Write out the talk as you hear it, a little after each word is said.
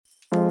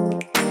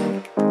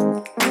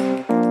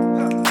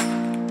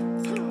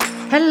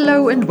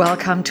Hello and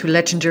welcome to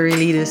Legendary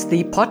Leaders,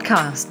 the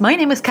podcast. My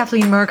name is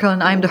Kathleen Merkel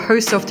and I'm the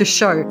host of the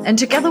show. And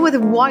together with a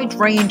wide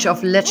range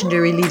of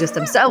legendary leaders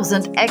themselves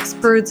and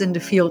experts in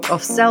the field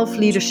of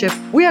self-leadership,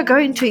 we are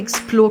going to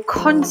explore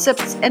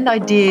concepts and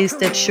ideas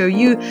that show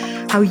you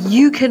how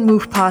you can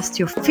move past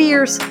your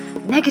fears,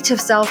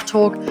 negative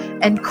self-talk,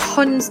 and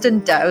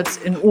constant doubts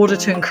in order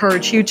to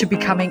encourage you to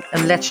becoming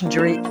a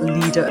legendary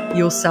leader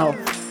yourself,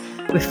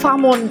 with far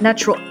more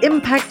natural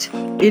impact,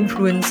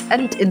 influence,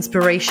 and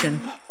inspiration.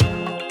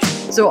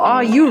 So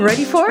are you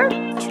ready for it?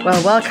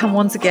 Well, welcome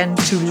once again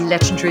to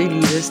Legendary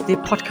Leaders, the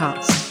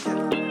podcast.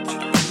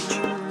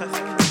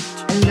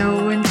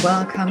 Hello and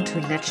welcome to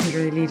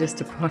Legendary Leaders,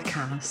 the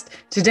podcast.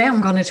 Today I'm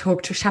going to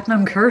talk to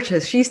Shabnam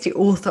Curtis. She's the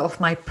author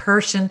of My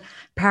Persian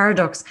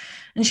Paradox.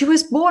 And she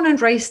was born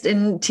and raised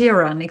in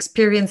Tehran,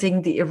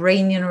 experiencing the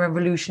Iranian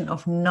Revolution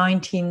of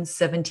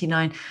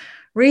 1979,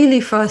 really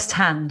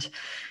firsthand.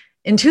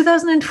 In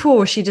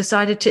 2004, she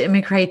decided to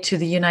immigrate to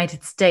the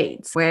United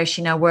States, where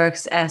she now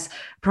works as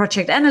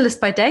project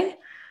analyst by day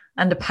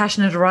and a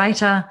passionate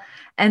writer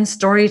and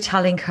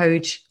storytelling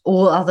coach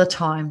all other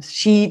times.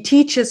 She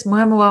teaches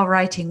memoir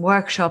writing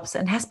workshops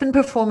and has been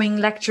performing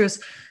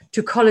lectures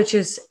to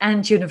colleges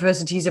and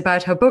universities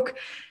about her book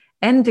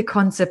and the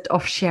concept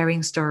of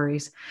sharing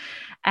stories.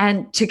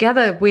 And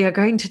together we are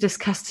going to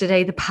discuss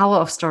today the power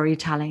of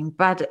storytelling,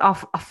 but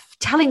of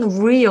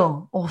telling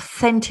real,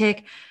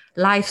 authentic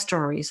life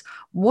stories,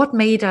 what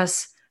made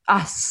us,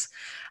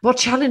 what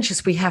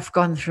challenges we have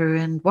gone through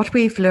and what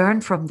we've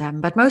learned from them.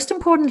 But most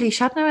importantly,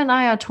 Shabnam and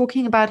I are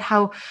talking about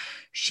how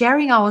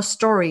sharing our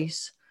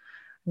stories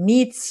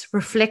needs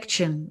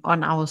reflection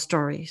on our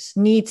stories,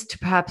 needs to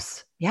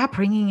perhaps,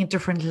 bringing a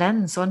different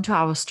lens onto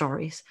our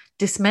stories,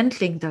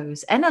 dismantling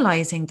those,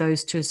 analyzing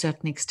those to a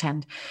certain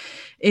extent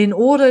in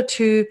order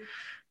to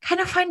kind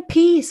of find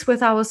peace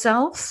with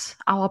ourselves,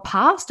 our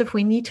past, if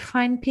we need to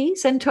find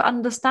peace, and to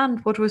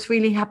understand what was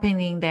really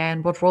happening there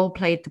and what role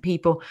played the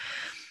people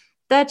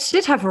that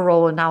did have a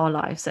role in our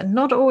lives, and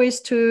not always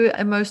to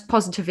a most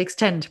positive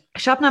extent.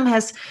 Shabnam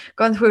has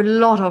gone through a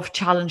lot of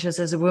challenges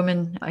as a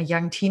woman, a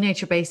young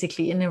teenager,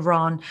 basically in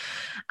Iran.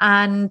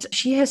 And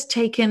she has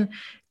taken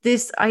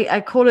this, I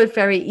call it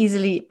very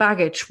easily,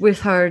 baggage with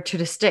her to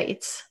the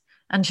States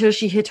until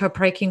she hit her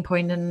breaking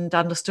point and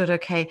understood,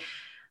 okay,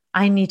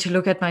 I need to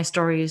look at my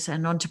stories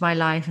and onto my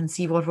life and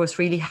see what was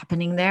really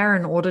happening there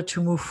in order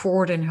to move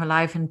forward in her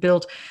life and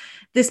build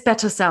this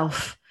better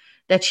self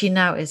that she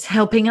now is,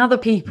 helping other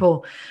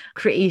people,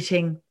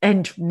 creating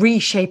and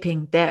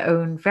reshaping their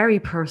own very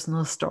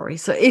personal story.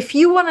 So if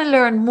you want to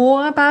learn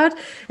more about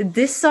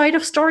this side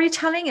of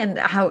storytelling and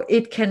how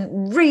it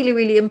can really,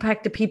 really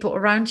impact the people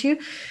around you,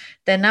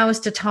 then now is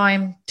the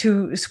time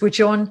to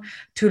switch on,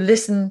 to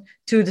listen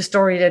to the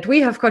story that we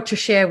have got to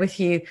share with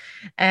you.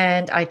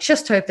 And I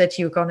just hope that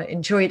you're going to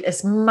enjoy it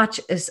as much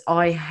as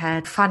I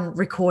had fun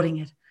recording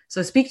it.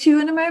 So speak to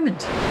you in a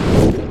moment.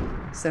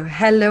 So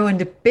hello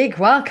and a big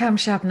welcome,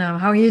 Shabnam.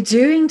 How are you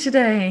doing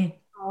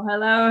today? Oh,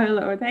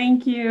 hello.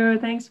 Thank you.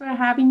 Thanks for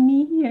having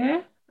me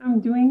here.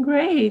 I'm doing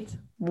great.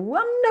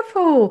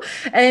 Wonderful.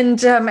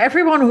 And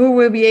everyone who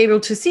will be able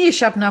to see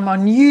Shabnam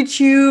on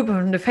YouTube,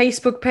 on the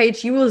Facebook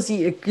page, you will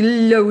see a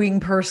glowing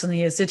person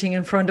here sitting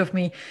in front of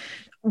me.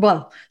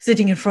 Well,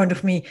 sitting in front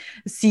of me,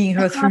 seeing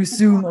her through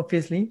Zoom,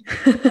 obviously.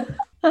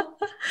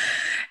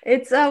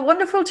 It's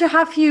wonderful to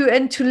have you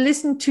and to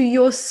listen to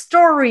your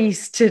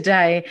stories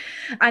today.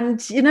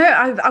 And,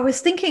 I was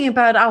thinking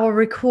about our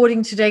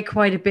recording today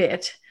quite a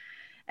bit.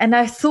 And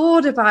I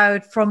thought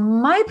about,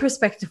 from my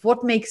perspective,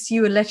 what makes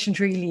you a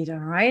legendary leader,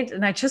 right?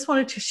 And I just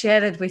wanted to share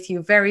that with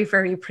you very,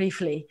 very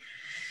briefly.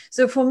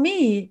 So for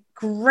me,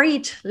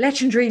 great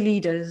legendary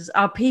leaders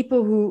are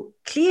people who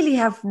clearly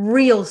have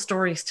real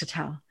stories to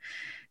tell.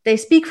 They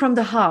speak from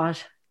the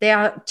heart. They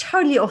are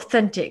totally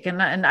authentic,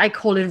 and I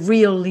call it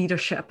real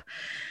leadership.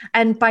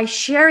 And by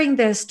sharing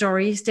their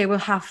stories, they will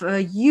have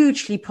a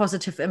hugely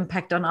positive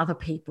impact on other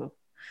people.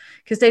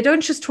 Because they don't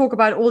just talk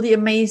about all the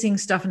amazing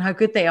stuff and how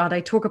good they are.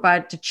 They talk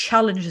about the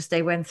challenges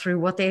they went through,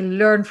 what they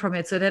learned from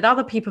it, so that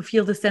other people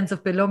feel the sense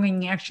of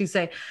belonging and actually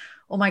say,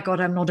 oh my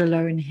God, I'm not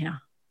alone here.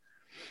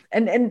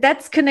 And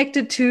that's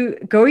connected to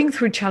going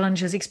through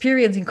challenges,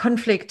 experiencing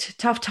conflict,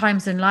 tough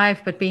times in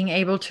life, but being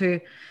able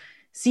to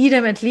see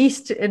them, at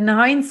least in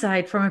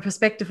hindsight, from a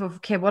perspective of,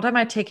 okay, what am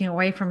I taking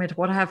away from it?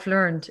 What I have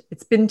learned?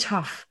 It's been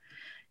tough.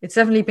 It's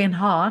definitely been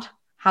hard.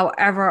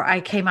 However,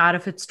 I came out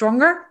of it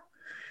stronger.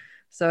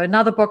 So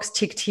another box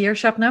ticked here,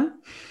 Shabnam.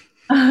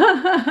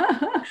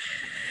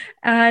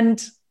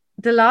 And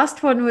the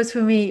last one was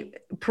for me,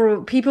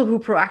 people who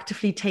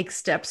proactively take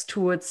steps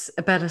towards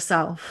a better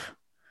self.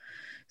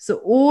 So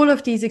all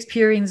of these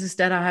experiences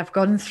that I have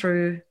gone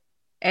through,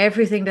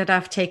 everything that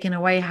I've taken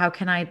away, how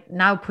can I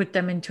now put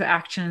them into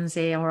action and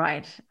say, all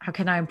right, how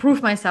can I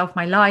improve myself,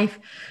 my life,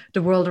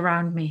 the world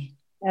around me?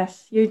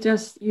 Yes, you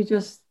just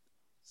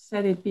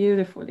said it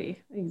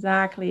beautifully.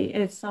 Exactly.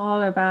 It's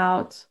all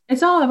about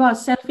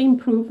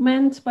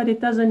self-improvement, but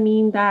it doesn't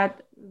mean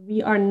that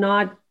we are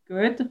not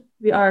good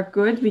we are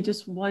good. We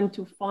just want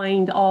to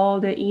find all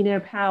the inner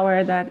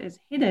power that is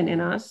hidden in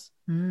us.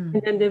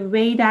 And then the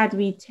way that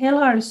we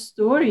tell our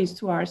stories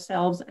to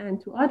ourselves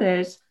and to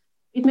others,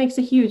 it makes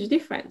a huge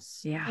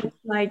difference. Yeah. It's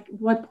like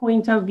what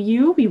point of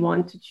view we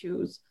want to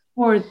choose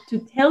or to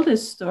tell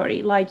this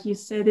story. Like you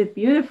said it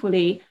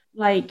beautifully,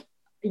 like,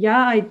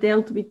 yeah, I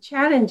dealt with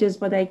challenges,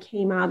 but I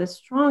came out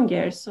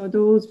stronger. So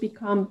those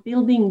become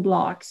building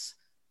blocks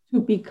to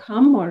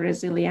become more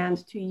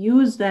resilient, to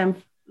use them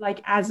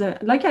like as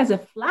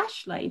a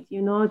flashlight.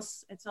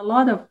 It's a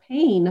lot of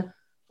pain,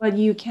 but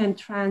you can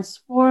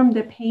transform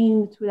the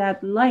pain to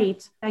that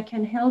light that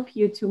can help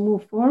you to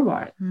move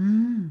forward.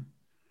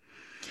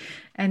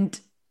 And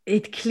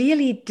it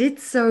clearly did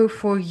so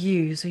for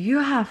you. So you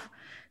have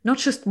not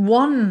just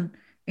one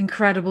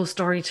incredible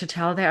story to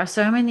tell, there are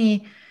so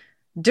many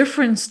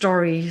different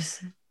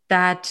stories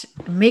that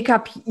make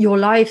up your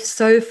life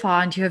so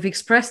far. And you have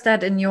expressed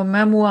that in your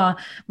memoir,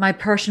 My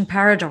Persian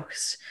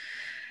Paradox.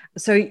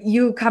 So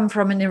you come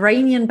from an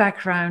Iranian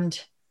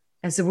background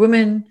as a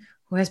woman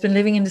who has been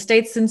living in the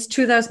States since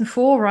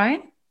 2004,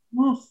 right?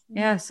 Yes.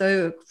 Yeah,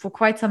 so for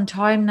quite some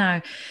time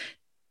now.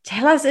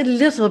 Tell us a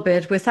little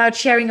bit, without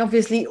sharing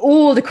obviously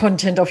all the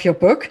content of your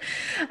book,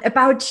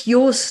 about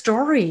your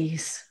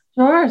stories.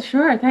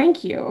 Sure.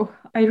 Thank you.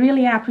 I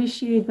really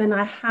appreciate when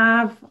I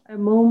have a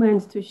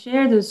moment to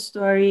share this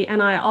story.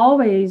 And I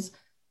always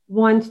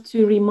want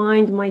to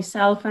remind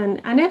myself and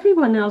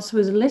everyone else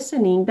who's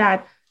listening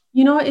that,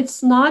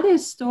 it's not a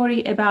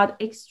story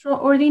about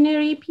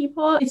extraordinary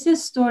people. It's a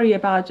story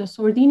about just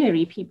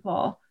ordinary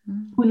people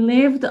who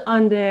lived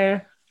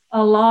under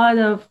a lot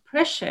of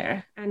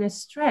pressure and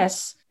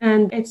stress.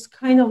 And it's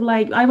kind of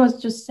like I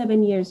was just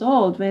 7 years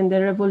old when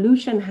the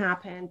revolution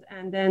happened,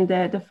 and then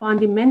the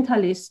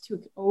fundamentalists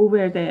took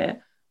over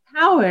the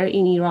power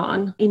in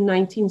Iran in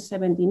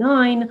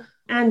 1979.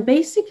 And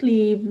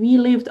basically, we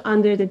lived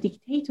under the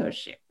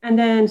dictatorship. And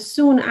then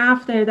soon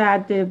after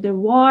that, the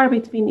war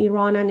between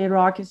Iran and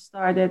Iraq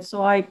started.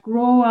 So I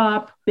grew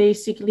up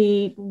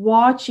basically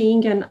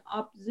watching and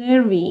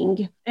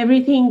observing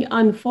everything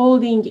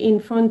unfolding in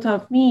front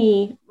of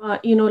me,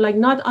 like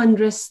not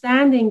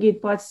understanding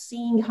it, but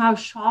seeing how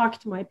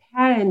shocked my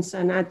parents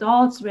and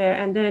adults were.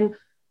 And then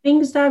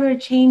things that were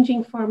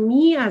changing for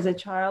me as a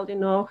child,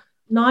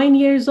 9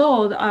 years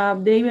old,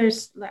 they were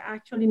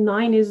actually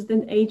 9 is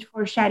the age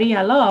for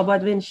Sharia law.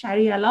 But when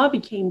Sharia law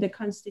became the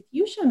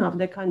constitution of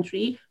the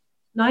country,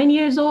 9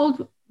 years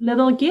old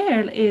little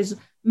girl is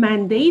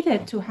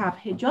mandated to have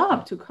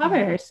hijab to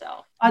cover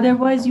herself.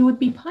 Otherwise, you would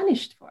be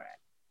punished for it.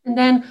 And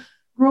then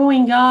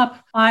growing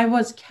up, I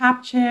was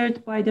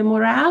captured by the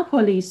morale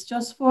police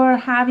just for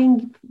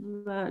having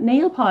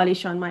nail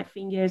polish on my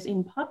fingers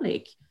in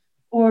public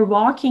or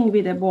walking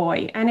with a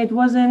boy. And it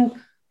wasn't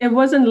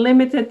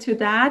limited to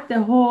that.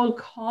 The whole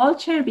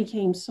culture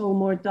became so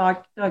more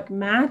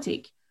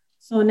dogmatic.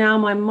 So now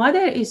my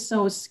mother is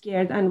so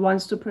scared and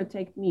wants to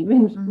protect me.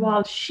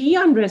 While she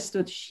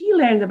understood, she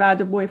learned about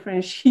the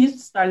boyfriend, she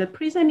started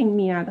prisoning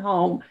me at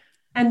home.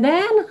 And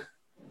then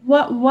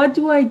what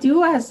do I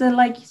do as a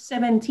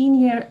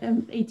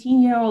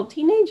 18-year-old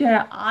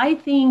teenager? I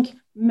think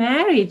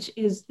marriage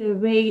is the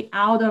way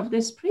out of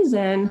this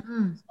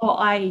prison. So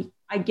I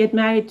get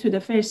married to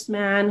the first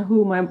man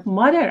who my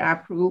mother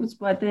approves,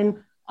 but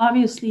then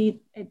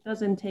obviously it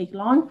doesn't take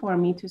long for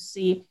me to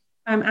see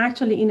I'm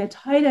actually in a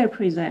tighter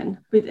prison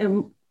with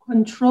a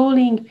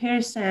controlling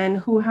person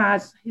who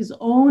has his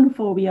own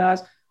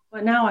phobias,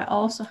 but now I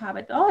also have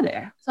a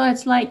daughter. So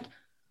it's like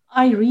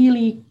I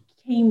really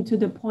came to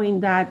the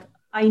point that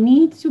I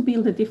need to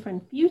build a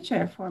different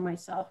future for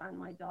myself and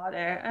my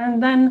daughter.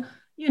 And then,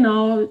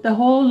 the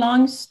whole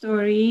long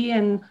story,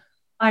 and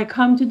I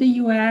come to the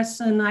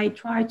US and I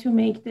try to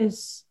make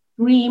this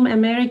dream,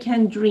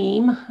 American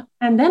dream.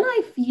 And then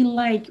I feel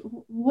like,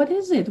 what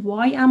is it?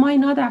 Why am I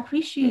not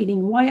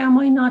appreciating? Why am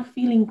I not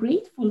feeling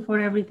grateful for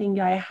everything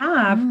I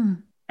have?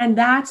 And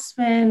that's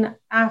when,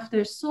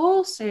 after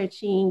soul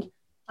searching,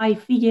 I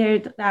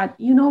figured that,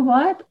 you know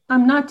what?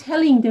 I'm not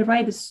telling the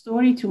right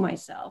story to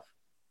myself.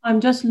 I'm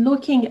just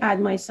looking at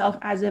myself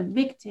as a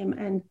victim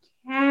and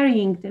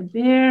carrying the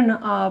burden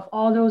of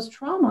all those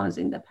traumas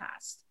in the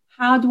past.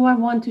 How do I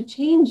want to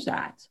change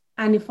that?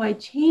 And if I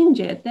change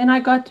it, then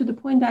I got to the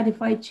point that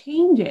if I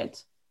change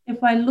it,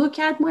 if I look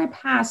at my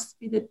past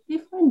with a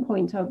different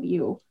point of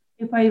view,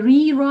 if I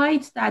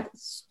rewrite that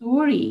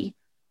story,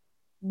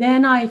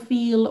 then I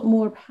feel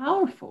more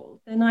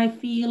powerful. Then I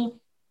feel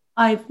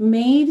I've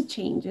made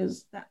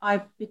changes, that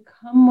I've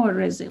become more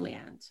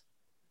resilient.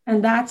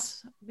 And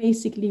that's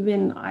basically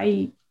when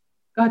I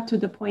got to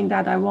the point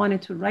that I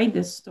wanted to write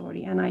this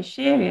story, and I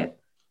share it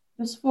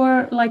just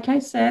for, like I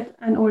said,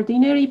 an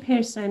ordinary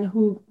person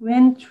who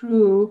went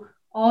through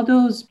all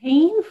those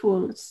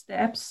painful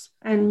steps,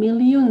 and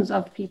millions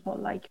of people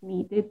like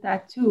me did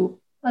that too.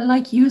 But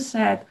like you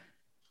said,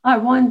 I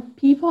want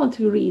people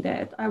to read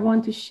it. I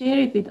want to share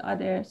it with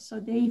others so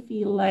they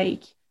feel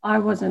like I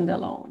wasn't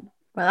alone.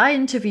 Well, I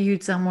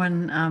interviewed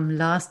someone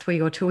last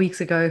week or 2 weeks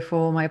ago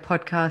for my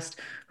podcast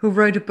who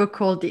wrote a book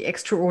called The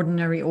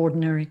Extraordinary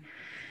Ordinary.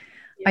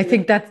 I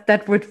think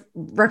that would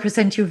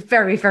represent you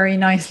very, very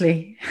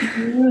nicely.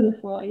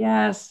 Beautiful.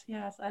 Yes,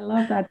 yes. I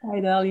love that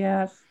title.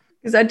 Yes.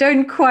 Because I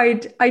don't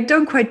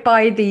quite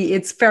buy the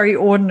it's very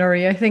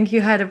ordinary. I think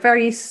you had a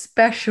very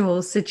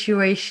special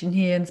situation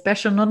here, and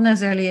special not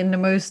necessarily in the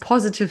most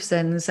positive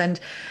sense. And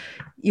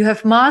you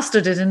have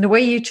mastered it. And the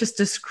way you just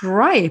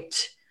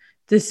described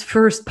this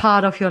first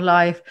part of your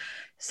life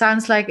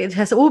sounds like it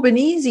has all been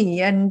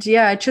easy. And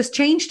yeah, I just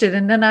changed it.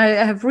 And then I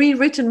have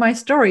rewritten my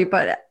story.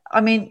 But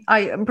I mean,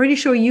 I am pretty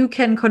sure you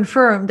can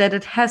confirm that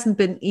it hasn't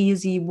been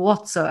easy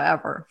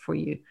whatsoever for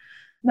you.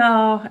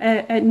 No,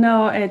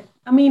 no.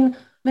 I mean,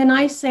 when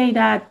I say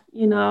that,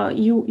 you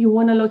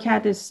want to look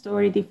at this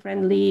story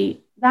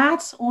differently,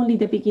 that's only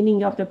the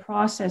beginning of the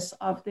process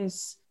of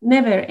this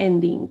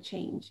never-ending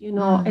change.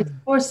 It's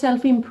for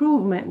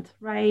self-improvement,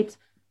 right?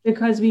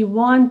 Because we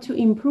want to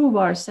improve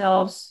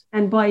ourselves,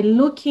 and by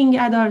looking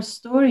at our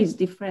stories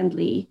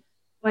differently,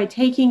 by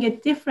taking a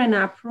different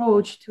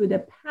approach to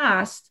the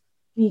past,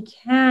 we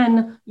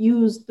can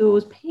use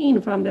those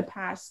pain from the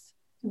past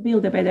to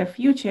build a better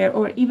future,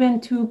 or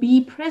even to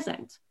be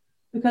present.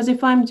 Because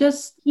if I'm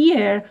just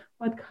here,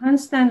 but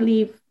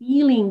constantly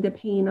feeling the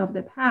pain of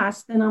the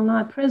past, then I'm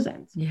not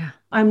present. Yeah.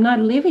 I'm not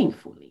living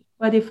fully.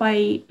 But if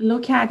I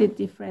look at it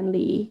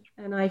differently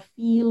and I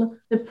feel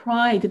the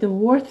pride, the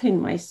worth in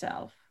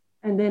myself,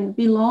 and then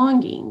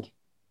belonging,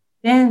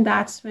 then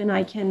that's when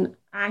I can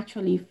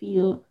actually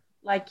feel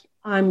like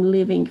I'm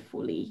living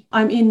fully.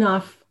 I'm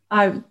enough.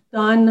 I've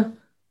done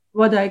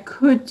what I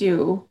could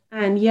do.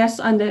 And yes,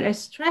 under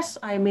stress,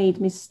 I made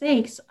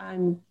mistakes.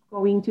 I'm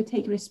going to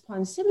take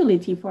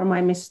responsibility for my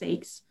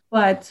mistakes.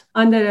 But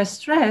under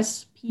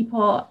stress,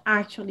 people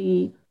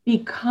actually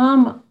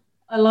become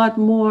a lot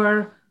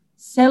more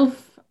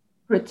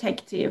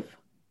self-protective.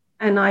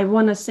 And I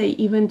want to say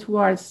even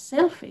towards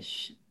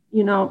selfish.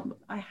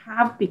 I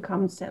have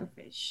become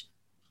selfish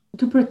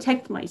to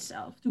protect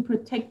myself, to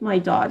protect my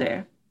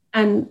daughter.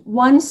 And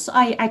once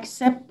I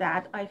accept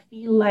that, I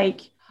feel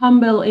like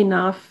humble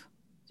enough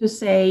to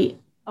say,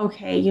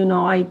 okay,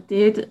 I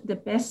did the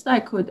best I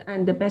could,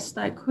 and the best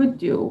I could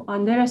do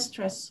under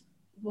stress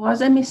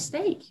was a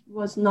mistake,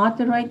 was not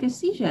the right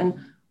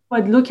decision.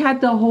 But look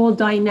at the whole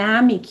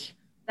dynamic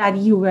that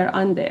you were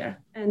under.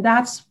 And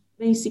that's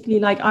basically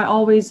like I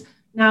always,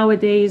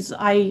 nowadays,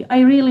 I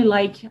really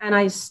like, and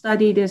I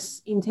study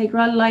this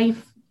integral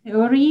life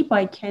theory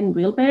by Ken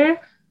Wilber.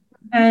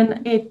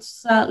 And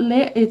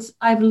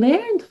I've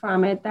learned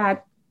from it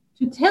that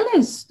to tell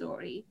a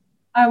story,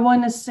 I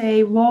want to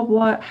say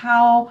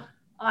how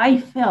I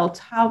felt,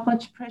 how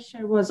much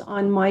pressure was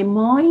on my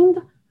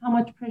mind, how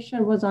much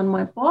pressure was on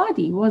my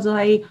body. Was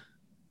I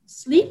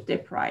sleep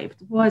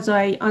deprived? Was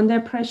I under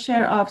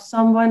pressure of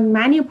someone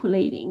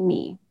manipulating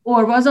me?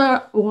 Or was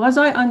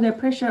I under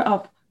pressure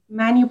of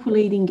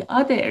manipulating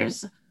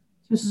others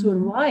to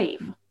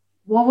survive?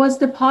 What was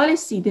the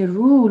policy, the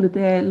rule,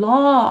 the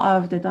law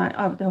of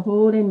the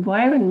whole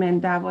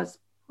environment that was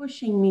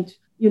pushing me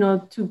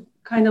to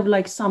kind of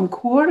like some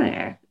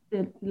corner,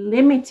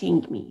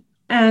 limiting me?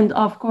 And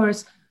of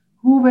course,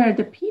 who were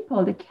the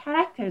people, the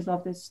characters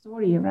of the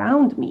story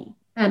around me,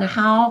 and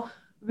how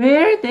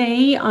were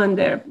they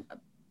under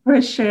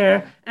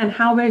pressure, and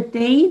how were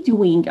they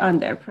doing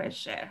under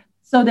pressure?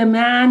 So the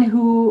man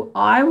who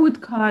I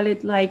would call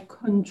it like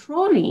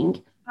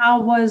controlling,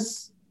 how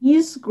was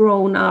his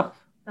grown up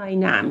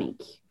dynamic?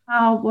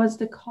 How was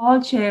the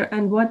culture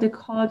and what the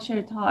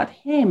culture taught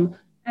him?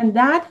 And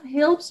that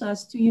helps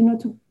us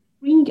to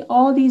bring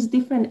all these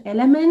different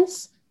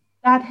elements.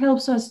 That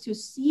helps us to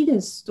see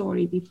this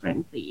story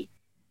differently,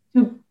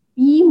 to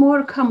be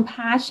more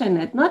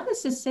compassionate, not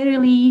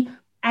necessarily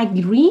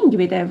agreeing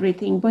with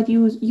everything, but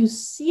you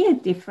see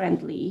it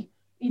differently.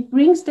 It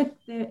brings the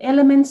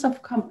elements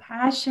of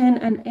compassion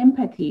and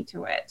empathy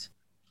to it.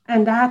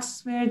 And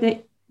that's where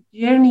the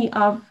journey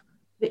of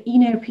the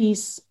inner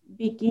peace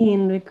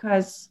begin,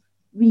 because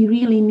we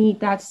really need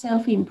that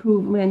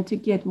self-improvement to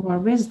get more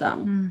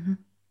wisdom. Mm-hmm.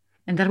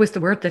 And that was the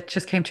word that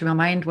just came to my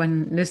mind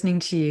when listening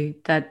to you,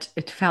 that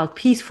it felt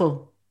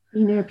peaceful.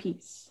 Inner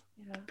peace.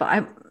 Yeah.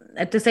 But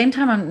at the same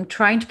time, I'm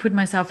trying to put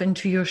myself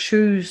into your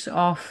shoes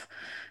of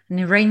an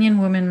Iranian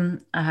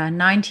woman,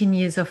 19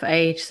 years of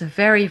age, so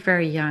very,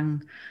 very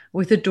young,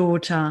 with a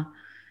daughter,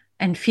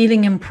 and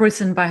feeling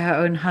imprisoned by her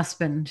own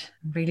husband,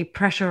 really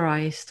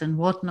pressurized and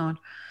whatnot.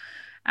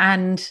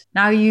 And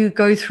now you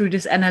go through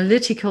this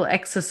analytical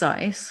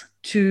exercise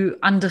to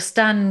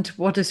understand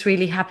what is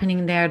really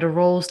happening there, the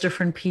roles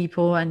different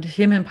people and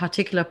him in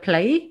particular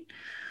play.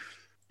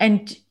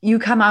 And you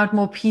come out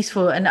more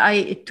peaceful. And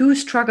I do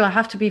struggle, I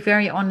have to be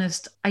very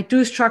honest, I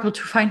do struggle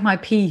to find my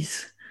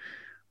peace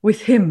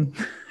with him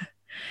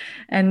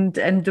and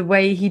the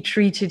way he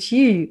treated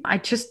you. I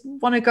just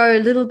want to go a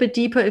little bit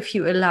deeper, if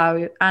you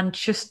allow, and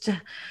just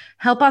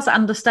help us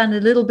understand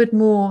a little bit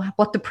more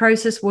what the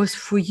process was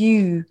for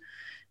you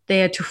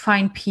there to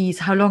find peace,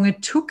 how long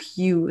it took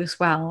you as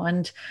well,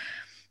 and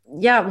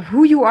yeah,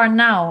 who you are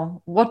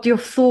now, what your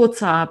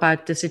thoughts are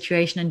about the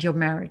situation and your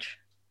marriage.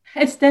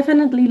 It's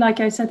definitely, like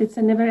I said, it's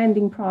a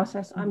never-ending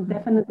process. I'm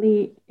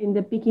definitely in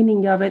the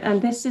beginning of it.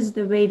 And this is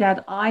the way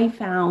that I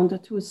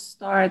found to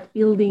start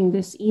building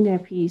this inner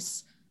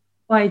peace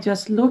by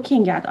just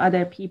looking at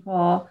other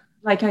people.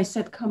 Like I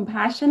said,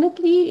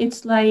 compassionately.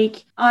 It's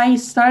like I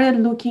started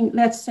looking,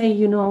 let's say,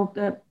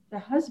 the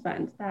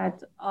husband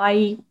that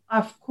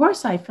of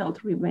course, I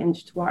felt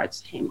revenge towards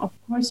him. Of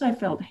course, I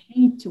felt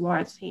hate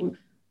towards him.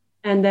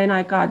 And then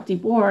I got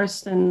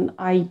divorced, and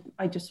I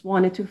just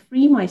wanted to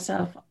free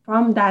myself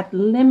from that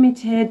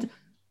limited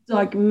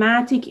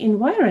dogmatic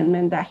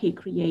environment that he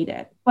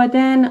created. But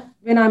then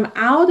when I'm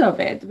out of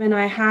it, when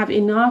I have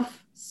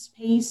enough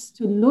space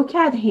to look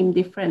at him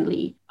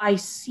differently, I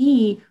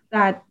see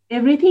that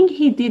everything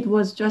he did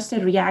was just a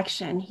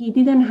reaction. He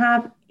didn't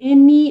have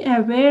any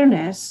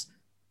awareness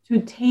to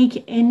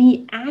take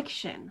any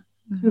action,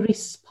 to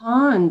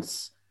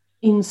respond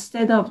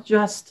instead of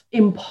just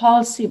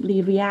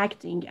impulsively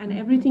reacting. And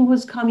everything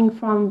was coming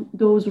from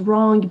those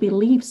wrong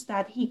beliefs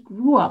that he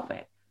grew up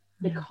with,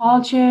 the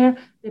culture,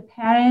 the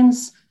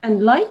parents.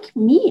 And like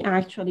me,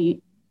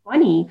 actually,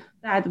 funny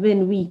that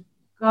when we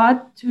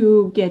got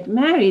to get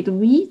married,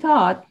 we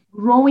thought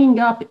growing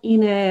up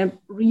in a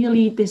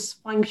really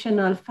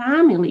dysfunctional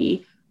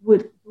family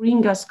would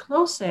bring us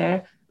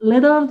closer.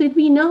 Little did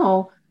we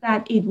know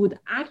that it would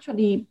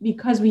actually,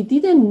 because we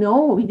didn't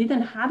know, we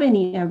didn't have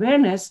any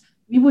awareness,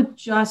 we would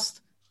just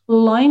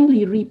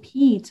blindly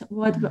repeat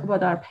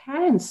what our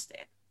parents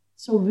did.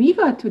 So we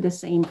got to the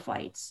same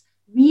fights.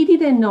 We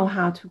didn't know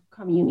how to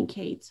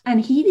communicate. And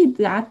he did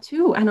that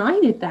too. And I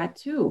did that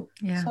too.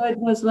 Yeah. So it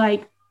was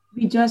like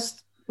we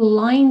just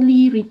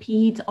blindly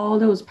repeat all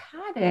those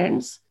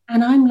patterns.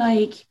 And I'm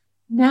like,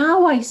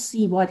 now I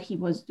see what he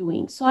was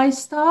doing. So I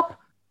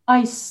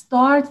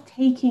start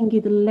taking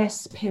it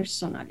less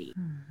personally,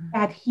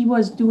 that he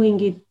was doing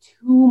it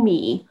to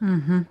me.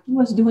 He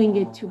was doing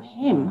it to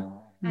him.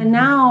 And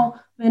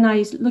now when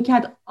I look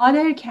at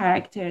other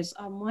characters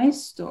of my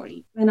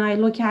story, when I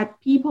look at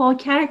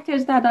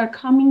characters that are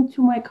coming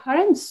to my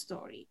current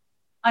story,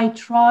 I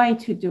try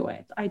to do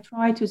it. I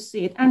try to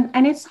see it.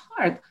 And it's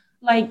hard.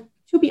 Like,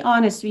 to be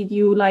honest with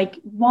you, like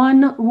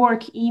one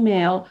work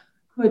email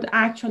could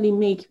actually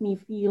make me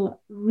feel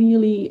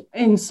really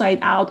inside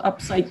out,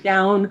 upside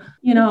down,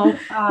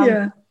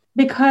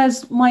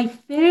 because my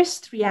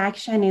first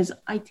reaction is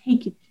I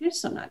take it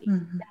personally.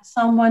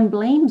 Someone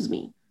blames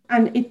me.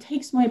 And it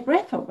takes my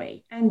breath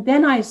away. And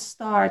then I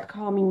start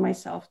calming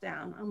myself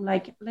down. I'm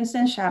like,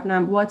 listen,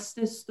 Shabnam, what's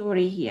the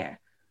story here?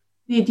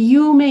 Did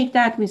you make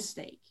that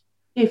mistake?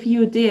 If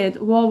you did,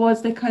 what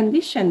was the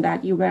condition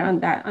that you were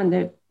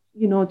under,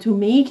 to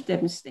make the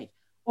mistake?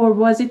 Or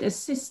was it a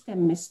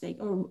system mistake?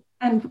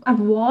 And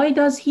why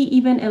does he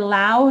even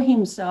allow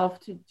himself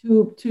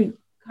to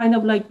kind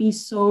of like be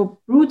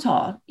so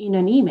brutal in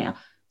an email?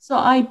 So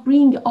I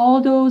bring all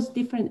those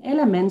different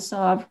elements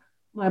of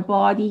my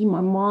body, my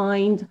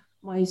mind,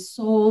 my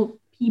soul,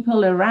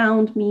 people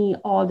around me,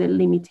 all the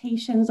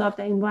limitations of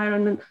the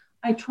environment.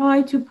 I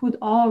try to put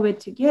all of it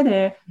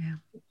together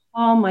to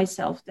calm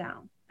myself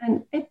down.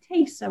 And it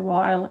takes a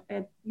while.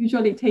 It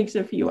usually takes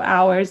a few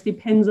hours,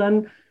 depends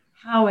on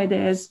how it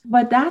is.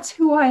 But that's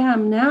who I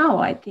am now,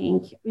 I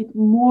think, with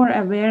more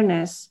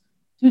awareness,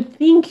 to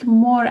think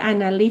more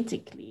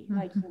analytically,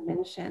 like you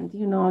mentioned,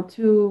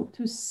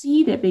 to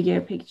see the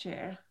bigger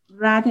picture.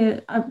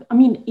 Rather,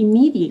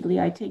 immediately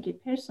I take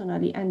it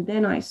personally, and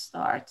then I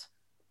start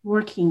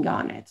working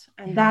on it.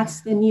 And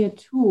that's the new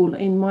tool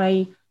in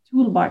my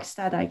toolbox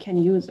that I can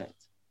use it.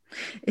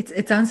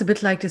 It sounds a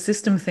bit like the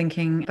system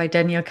thinking by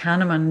Daniel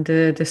Kahneman,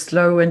 the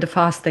slow and the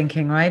fast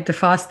thinking, right? The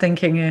fast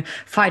thinking,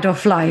 fight or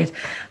flight.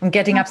 I'm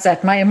getting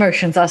upset. My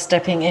emotions are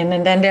stepping in.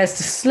 And then there's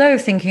the slow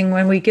thinking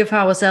when we give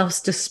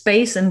ourselves the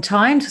space and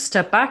time to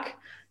step back,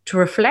 to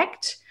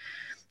reflect,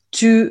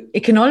 to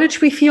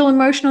acknowledge we feel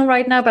emotional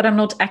right now, but I'm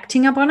not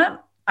acting upon it.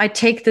 I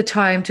take the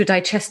time to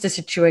digest the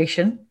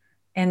situation,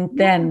 and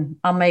then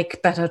I'll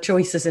make better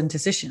choices and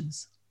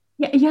decisions.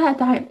 Yeah,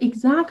 that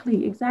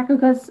exactly.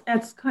 Because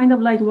it's kind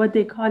of like what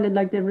they call it,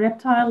 like the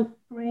reptile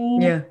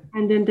brain,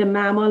 and then the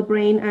mammal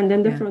brain, and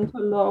then the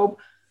frontal lobe.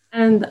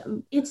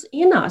 And it's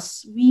in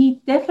us.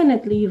 We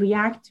definitely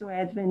react to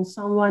it when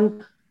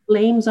someone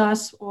blames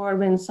us or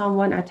when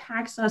someone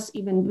attacks us,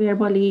 even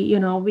verbally.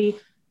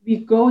 We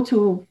go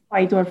to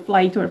fight or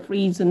flight or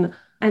freeze, and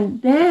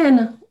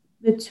then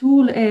the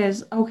tool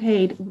is,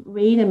 okay,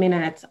 wait a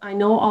minute. I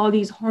know all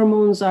these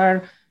hormones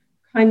are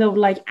kind of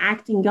like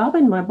acting up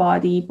in my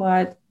body,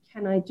 but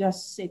can I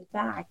just sit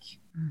back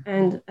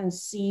and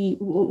see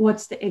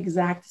what's the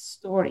exact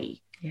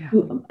story?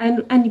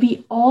 And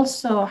we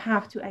also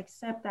have to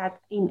accept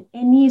that in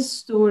any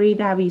story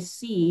that we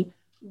see,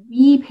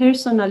 we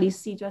personally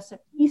see just a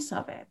piece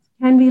of it.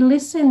 Can we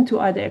listen to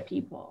other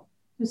people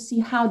to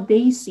see how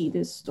they see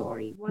this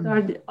story? What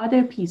are the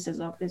other pieces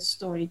of this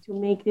story to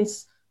make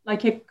this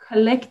like a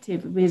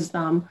collective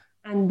wisdom,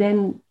 and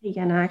then take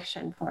an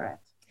action for it?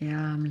 Yeah,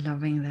 I'm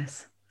loving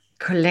this.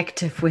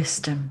 Collective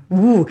wisdom.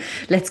 Ooh,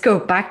 let's go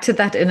back to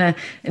that in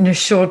a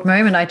short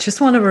moment. I just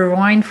want to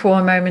rewind for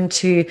a moment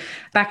to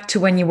back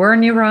to when you were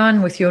in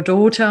Iran with your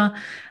daughter,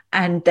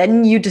 and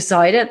then you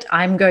decided,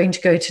 I'm going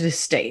to go to the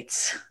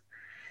States.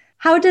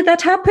 How did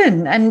that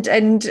happen? And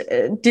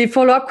the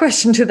follow-up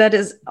question to that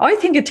is, I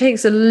think it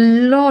takes a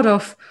lot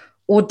of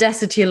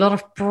audacity, a lot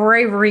of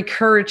bravery,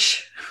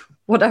 courage,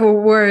 whatever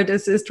word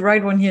is the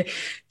right one here,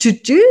 to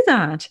do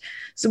that.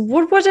 So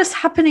what is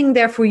happening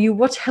there for you?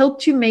 What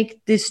helped you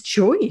make this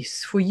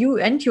choice for you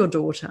and your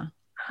daughter?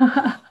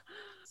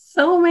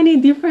 So many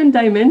different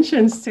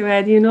dimensions to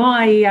it.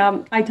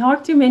 I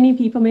talk to many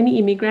people, many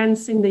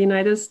immigrants in the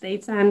United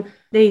States, and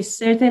they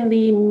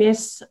certainly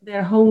miss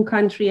their home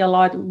country a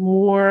lot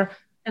more,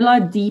 a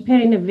lot deeper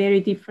in a very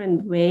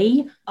different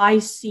way. I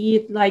see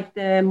it like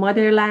the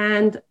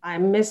motherland. I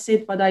miss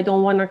it, but I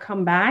don't want to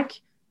come back.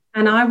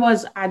 And I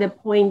was at a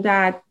point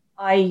that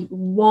I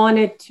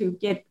wanted to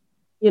get,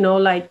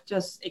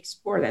 just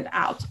exported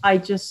out. I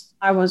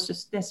was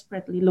just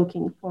desperately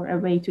looking for a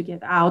way to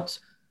get out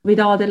with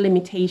all the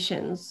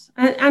limitations.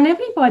 And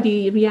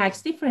everybody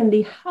reacts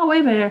differently.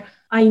 However,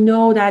 I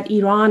know that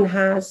Iran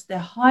has the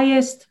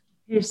highest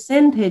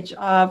percentage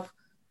of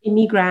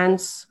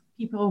immigrants,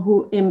 people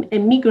who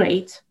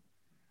immigrate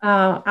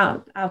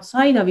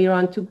outside of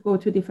Iran to go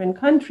to different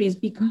countries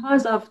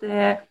because of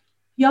the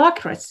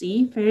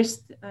theocracy.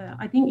 First,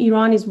 I think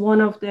Iran is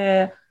one of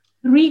the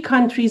 3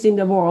 countries in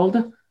the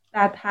world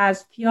that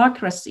has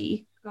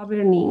theocracy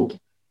governing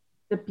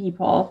the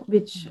people,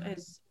 which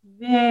is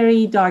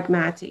very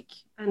dogmatic.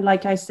 And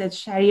like I said,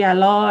 Sharia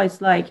law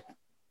is like,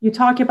 you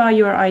talk about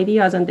your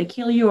ideas and they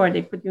kill you or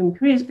they put you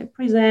in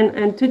prison.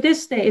 And to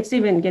this day, it's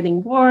even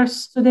getting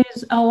worse. So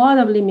there's a lot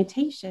of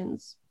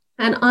limitations.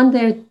 And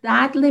under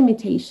that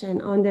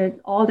limitation, under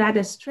all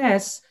that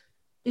stress,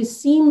 it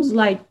seems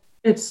like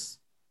it's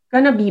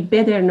going to be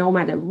better no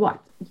matter what.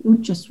 You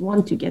just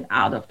want to get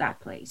out of that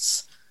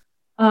place.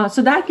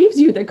 So that gives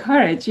you the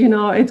courage,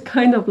 it's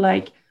kind of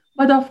like,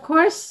 but of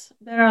course,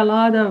 there are a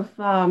lot of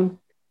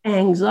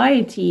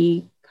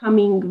anxiety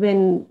coming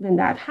when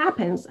that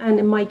happens. And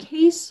in my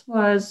case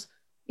was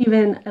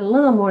even a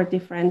little more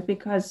different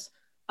because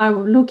I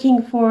was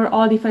looking for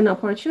all different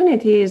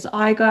opportunities.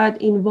 I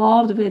got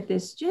involved with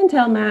this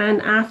gentleman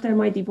after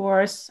my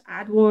divorce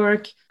at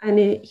work, and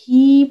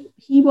he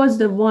was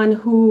the one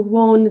who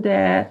won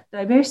the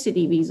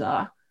diversity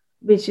visa,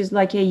 which is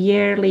like a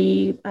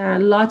yearly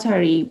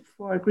lottery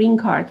for a green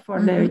card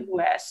for the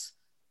US.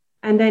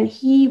 And then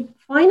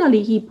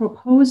he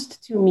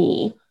proposed to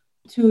me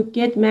to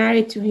get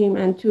married to him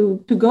and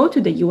to go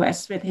to the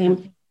US with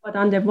him, but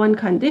under one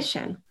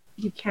condition: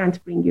 you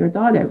can't bring your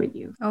daughter with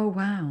you. Oh,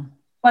 wow.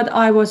 But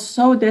I was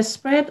so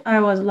desperate. I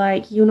was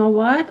like, you know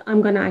what?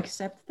 I'm going to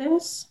accept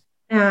this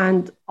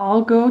and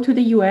I'll go to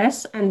the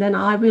US and then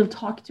I will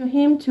talk to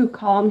him to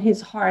calm his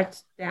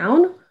heart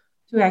down,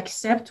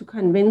 to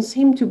convince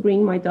him to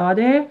bring my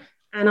daughter.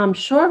 And I'm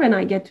sure when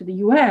I get to the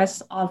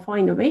US, I'll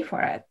find a way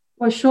for it.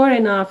 Well, sure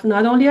enough,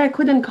 not only I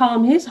couldn't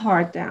calm his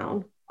heart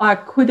down, I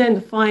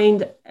couldn't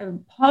find a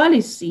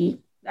policy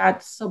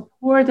that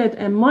supported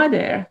a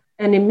mother,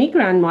 an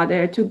immigrant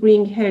mother, to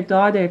bring her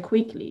daughter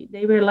quickly.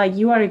 They were like,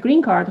 you are a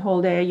green card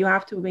holder. You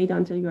have to wait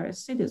until you're a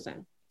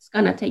citizen. It's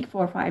going to take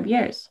 4 or 5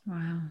 years.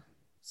 Wow.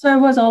 So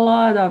it was a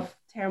lot of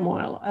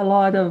turmoil, a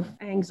lot of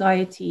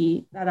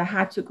anxiety that I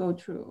had to go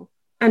through.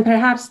 And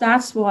perhaps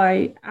that's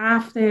why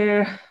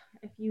after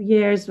a few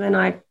years, when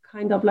I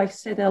kind of like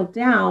settled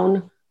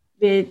down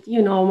with,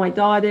 my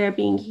daughter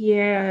being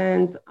here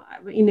and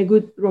in a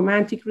good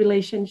romantic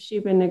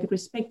relationship and a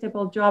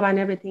respectable job and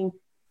everything,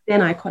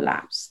 then I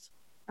collapsed.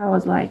 I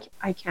was like,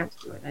 I can't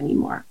do it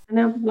anymore. And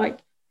I'm like,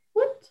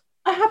 what?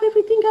 I have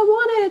everything I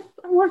wanted.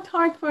 I worked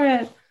hard for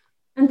it.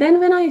 And then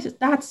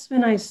that's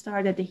when I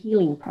started the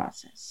healing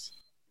process.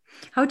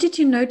 How did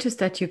you notice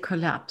that you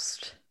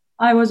collapsed?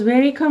 I was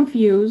very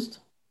confused.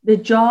 The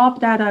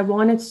job that I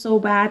wanted so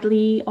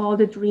badly, all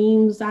the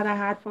dreams that I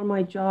had for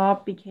my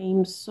job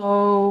became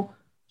so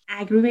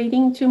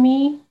aggravating to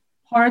me.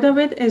 Part of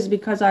it is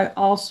because I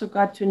also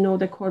got to know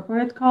the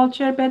corporate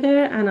culture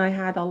better, and I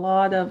had a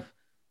lot of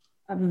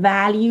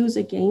values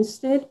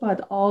against it,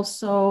 but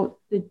also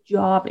the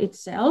job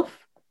itself.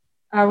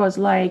 I was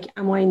like,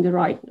 am I in the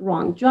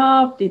wrong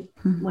job? Did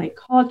my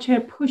culture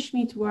push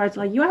me towards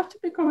like, you have to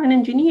become an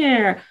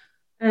engineer?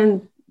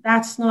 And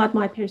that's not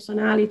my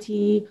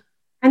personality.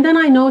 And then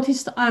I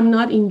noticed I'm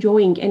not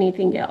enjoying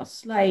anything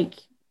else. Like,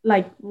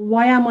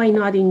 why am I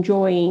not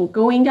enjoying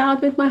going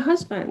out with my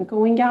husband,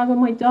 going out with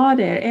my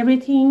daughter,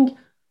 everything?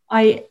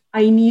 I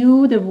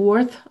knew the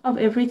worth of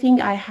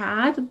everything I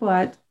had,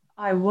 but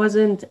I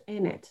wasn't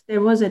in it.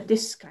 There was a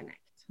disconnect.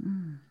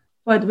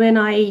 But when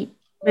I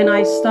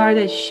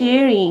started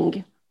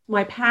sharing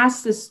my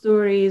past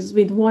stories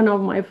with one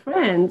of my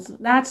friends,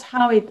 that's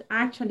how it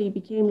actually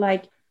became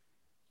like,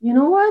 you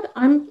know what?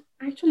 I'm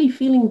actually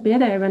feeling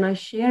better when I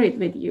share it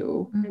with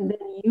you. And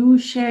then you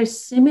share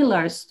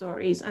similar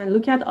stories. And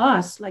look at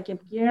us, like a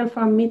girl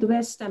from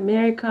Midwest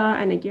America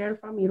and a girl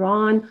from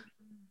Iran.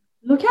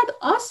 look at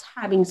us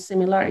having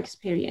similar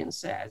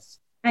experiences.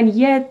 And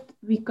yet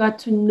we got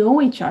to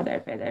know each other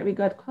better. We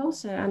got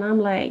closer. And I'm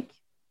like,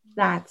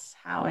 that's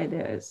how it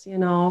is.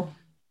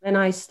 When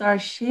I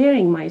start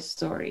sharing my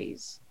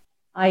stories,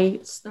 I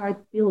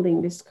start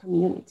building this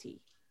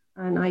community.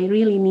 And I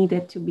really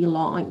needed to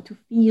belong, to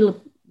feel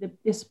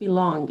this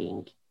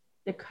belonging,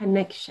 the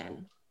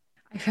connection.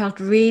 I felt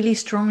really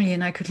strongly,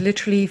 and I could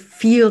literally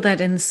feel that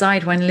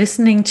inside when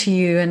listening to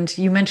you. And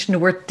you mentioned the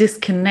word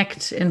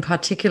disconnect in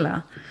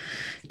particular.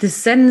 The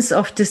sense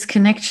of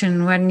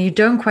disconnection when you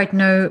don't quite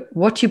know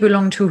what you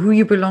belong to, who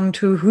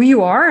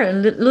you are, a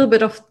little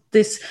bit of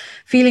this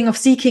feeling of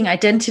seeking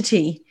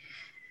identity.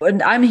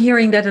 And I'm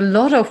hearing that a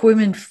lot of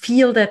women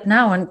feel that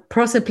now, and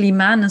possibly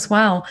men as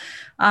well,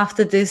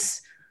 after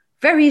this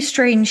very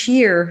strange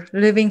year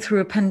living through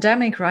a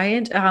pandemic,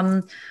 right?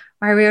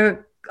 Where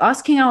we're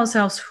asking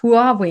ourselves, who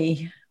are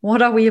we?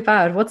 What are we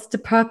about? What's the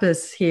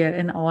purpose here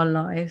in our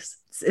lives?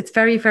 It's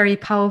very, very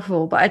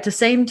powerful. But at the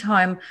same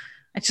time,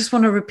 I just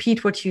want to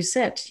repeat what you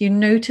said. You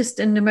noticed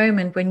in the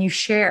moment when you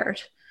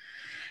shared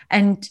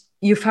and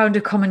you found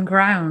a common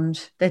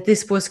ground that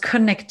this was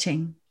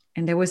connecting,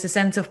 and there was a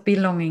sense of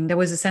belonging. There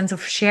was a sense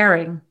of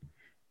sharing.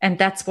 And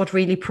that's what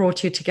really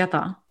brought you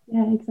together.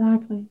 Yeah,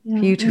 exactly. Yeah.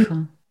 Beautiful.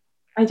 And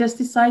I just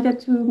decided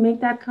to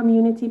make that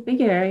community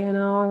bigger.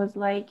 I was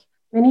like,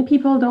 many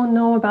people don't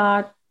know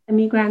about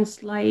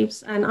immigrants'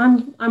 lives, and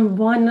I'm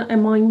one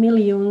among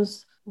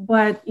millions.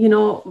 But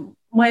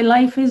my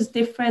life is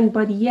different,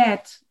 but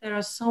yet there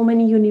are so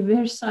many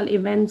universal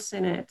events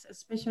in it,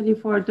 especially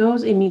for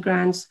those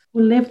immigrants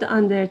who lived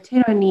under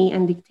tyranny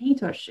and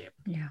dictatorship.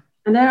 Yeah.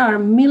 And there are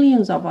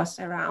millions of us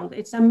around.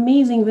 It's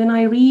amazing when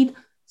I read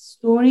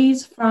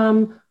stories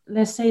from,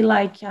 let's say,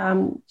 like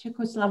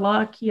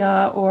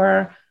Czechoslovakia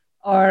or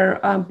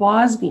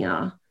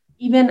Bosnia.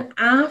 Even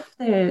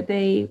after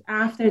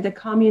the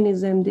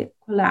communism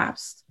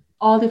collapsed,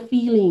 all the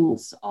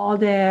feelings, all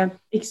the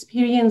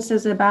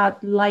experiences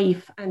about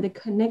life and the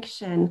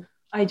connection,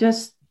 I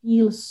just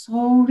feel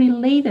so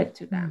related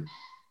to them.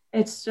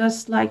 It's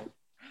just like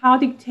how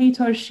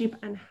dictatorship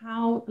and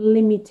how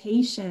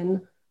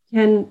limitation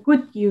can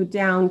put you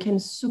down, can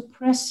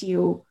suppress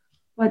you.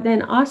 But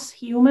then us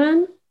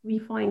human, we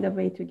find a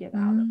way to get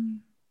out of it.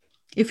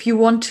 If you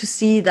want to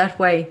see that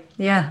way,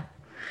 yeah.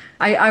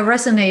 I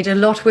resonate a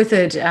lot with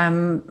it.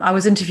 I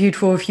was interviewed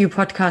for a few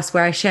podcasts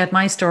where I shared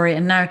my story,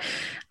 and now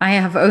I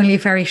have only a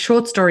very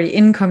short story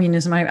in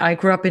communism. I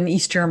grew up in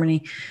East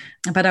Germany,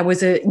 but I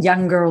was a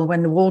young girl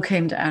when the wall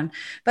came down.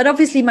 But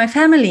obviously my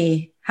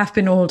family have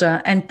been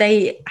older, and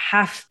they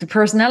have the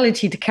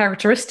personality, the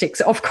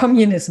characteristics of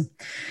communism,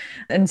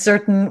 and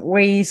certain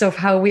ways of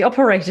how we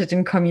operated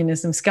in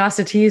communism.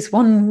 Scarcity is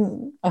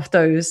one of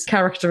those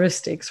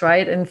characteristics,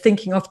 right? And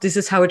thinking of this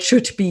is how it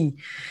should be.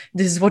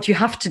 This is what you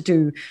have to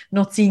do,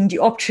 not seeing the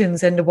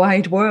options and the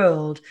wide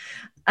world.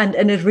 And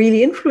it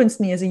really influenced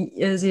me as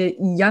a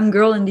young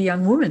girl and a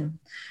young woman.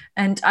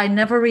 And I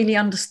never really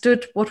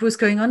understood what was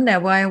going on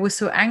there, why I was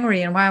so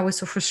angry and why I was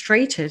so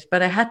frustrated.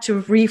 But I had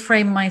to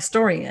reframe my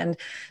story. And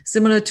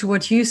similar to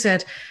what you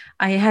said,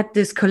 I had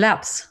this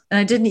collapse and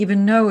I didn't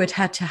even know it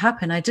had to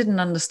happen. I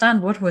didn't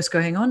understand what was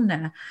going on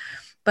there,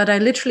 but I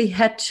literally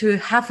had to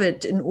have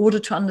it in order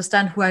to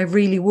understand who I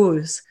really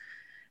was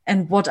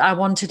and what I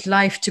wanted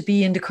life to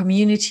be in the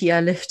community I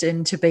lived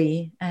in to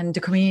be and the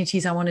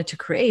communities I wanted to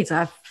create. So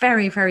I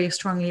very, very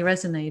strongly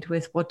resonate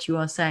with what you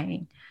are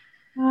saying.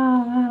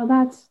 Wow,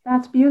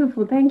 that's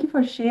beautiful. Thank you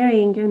for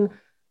sharing. And,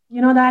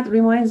 that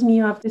reminds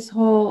me of this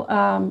whole,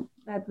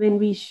 that when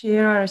we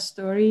share our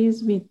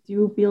stories, we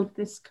do build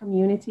this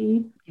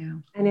community. Yeah.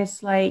 And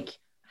it's like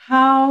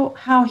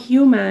how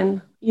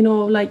human,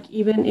 like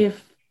even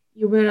if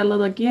you were a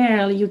little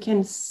girl, you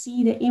can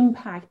see the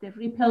impact, the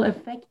ripple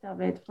effect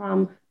of it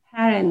from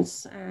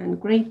parents and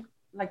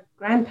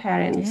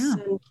grandparents. Yeah.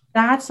 And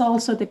that's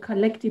also the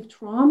collective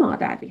trauma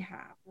that we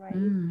have, right?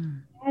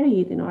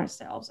 Carried in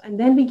ourselves. And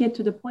then we get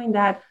to the point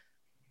that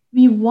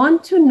we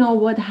want to know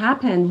what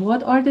happened.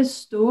 What are the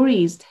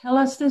stories? Tell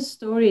us the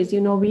stories. We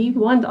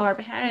want our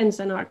parents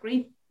and our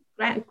great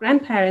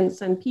grandparents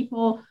and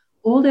people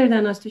older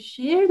than us to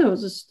share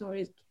those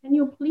stories. Can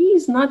you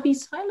please not be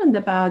silent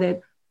about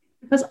it?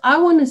 Because I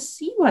want to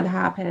see what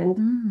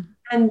happened.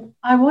 And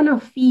I want to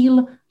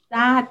feel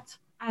that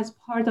as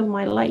part of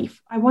my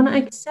life. I want to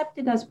accept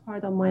it as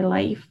part of my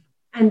life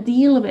and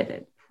deal with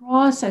it,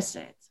 process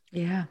it.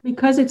 Yeah.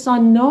 Because it's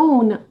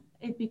unknown,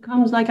 it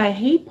becomes like I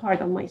hate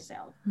part of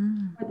myself.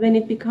 But when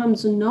it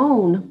becomes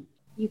known,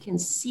 you can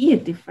see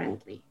it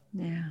differently.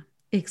 Yeah,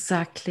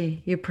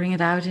 exactly. You bring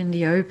it out in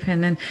the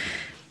open. And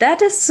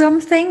that is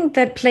something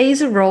that plays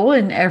a role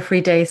in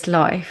everyday's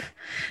life.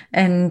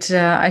 And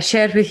I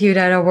shared with you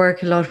that I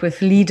work a lot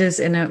with leaders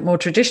in a more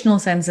traditional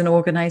sense in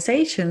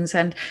organizations.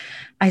 And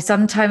I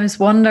sometimes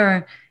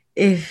wonder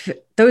if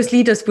those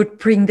leaders would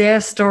bring their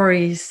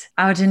stories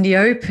out in the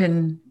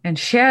open and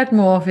shared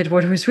more of it,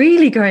 what was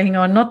really going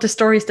on, not the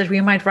stories that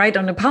we might write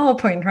on a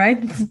PowerPoint,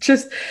 right?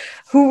 Just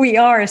who we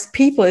are as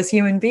people, as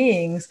human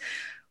beings.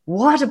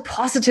 What a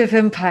positive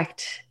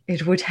impact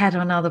it would have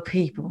on other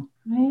people.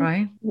 Right?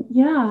 right?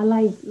 Yeah,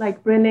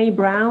 like Brene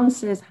Brown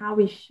says, how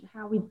we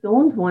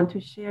don't want to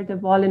share the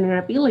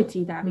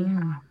vulnerability that we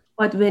have,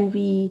 but when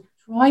we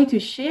try to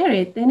share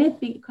it, then it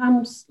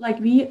becomes like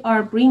we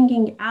are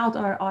bringing out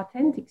our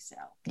authentic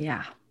self.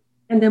 Yeah.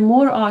 And the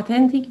more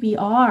authentic we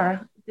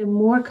are, the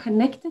more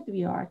connected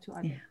we are to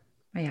others.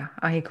 Yeah,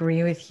 I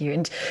agree with you.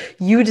 And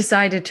you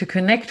decided to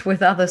connect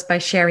with others by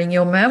sharing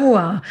your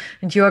memoir,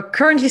 and you are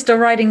currently still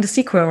writing the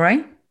sequel,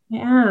 right? I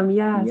am,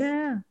 yes.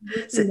 Yeah.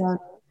 So Working on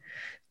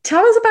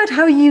tell us about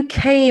how you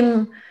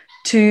came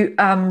to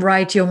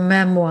write your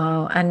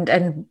memoir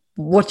and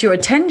what your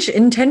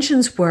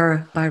intentions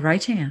were by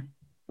writing it.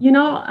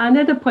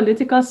 Under the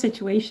political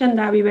situation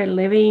that we were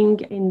living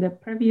in the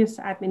previous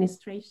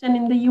administration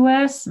in the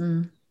US,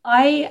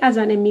 I, as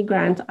an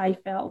immigrant, I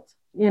felt,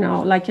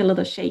 like a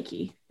little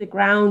shaky. The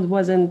ground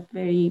wasn't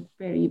very,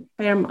 very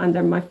firm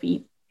under my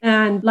feet.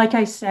 And like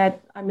I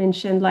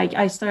mentioned, like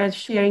I started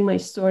sharing my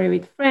story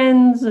with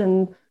friends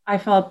and I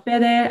felt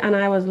better. And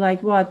I was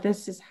like, what,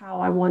 this is how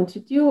I want to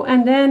do.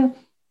 And then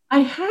I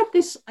had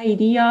this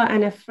idea,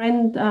 and a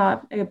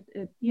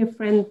dear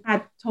friend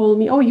had told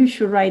me, oh, you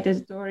should write a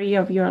story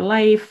of your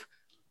life.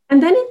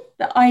 And then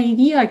the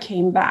idea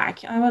came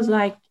back. I was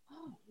like,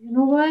 oh, you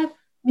know what?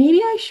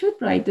 Maybe I should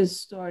write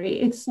this story.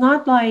 It's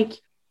not like,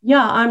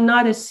 yeah, I'm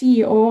not a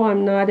CEO.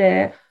 I'm not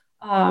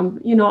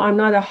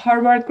a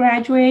Harvard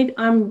graduate.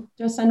 I'm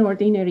just an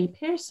ordinary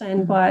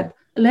person, but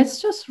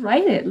let's just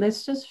write it.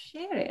 Let's just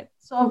share it.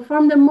 So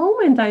from the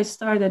moment I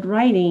started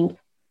writing,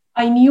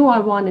 I knew I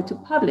wanted to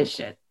publish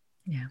it.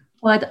 Yeah.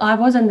 But I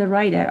wasn't the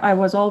writer. I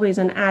was always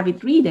an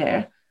avid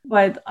reader,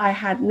 but I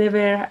had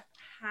never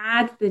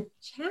had the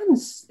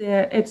chance.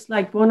 It's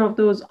like one of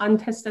those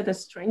untested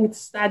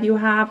strengths that you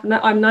have. No,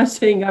 I'm not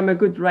saying I'm a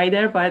good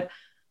writer, but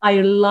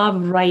I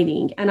love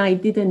writing and I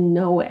didn't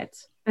know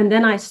it. And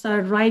then I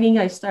started writing,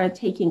 I started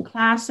taking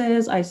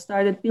classes, I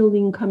started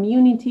building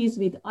communities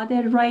with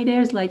other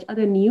writers, like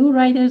other new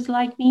writers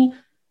like me.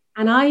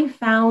 And I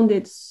found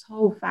it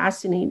so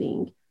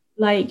fascinating.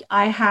 Like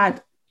I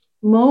had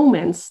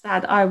moments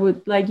that I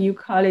would, like you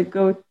call it,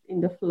 go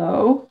in the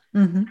flow.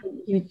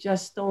 You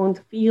just don't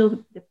feel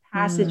the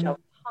passage of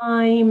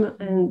time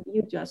and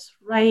you just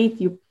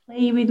write, you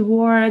play with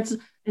words,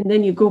 and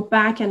then you go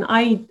back. And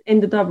I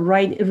ended up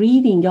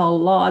reading a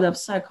lot of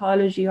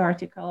psychology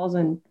articles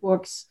and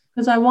books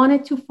because I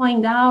wanted to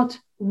find out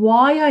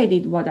why I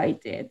did what I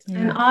did. Yeah.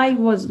 And I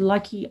was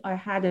lucky. I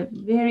had a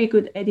very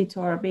good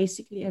editor,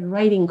 basically a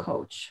writing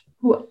coach,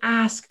 who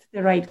asked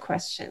the right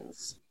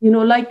questions,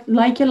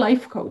 like a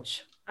life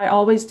coach. I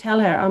always tell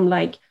her, I'm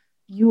like,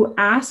 you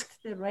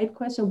asked the right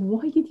question.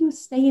 Why did you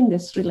stay in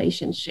this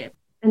relationship?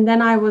 And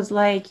then I was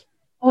like,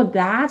 oh,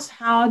 that's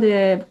how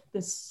the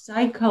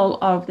cycle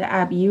of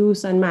the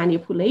abuse and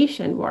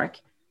manipulation work.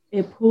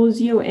 It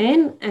pulls you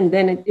in and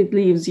then it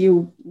leaves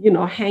you,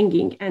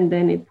 hanging, and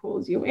then it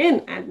pulls you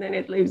in and then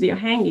it leaves you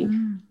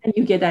hanging and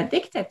you get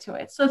addicted to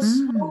it. So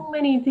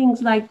many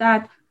things like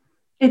that.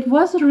 It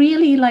was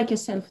really like a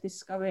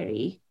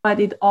self-discovery, but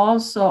it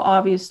also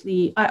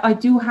obviously, I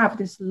do have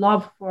this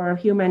love for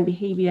human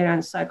behavior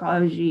and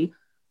psychology.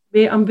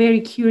 I'm very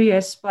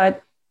curious,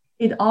 but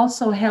it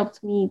also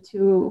helped me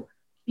to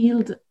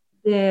build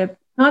the,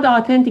 not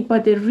authentic,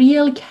 but the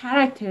real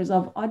characters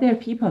of other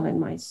people in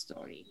my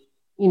story.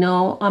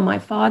 My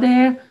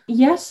father,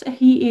 yes,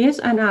 he is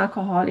an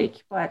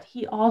alcoholic, but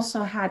he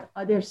also had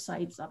other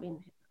sides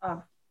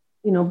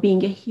of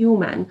being a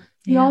human.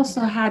 He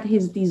also had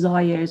his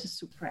desires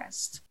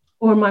suppressed.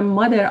 Or my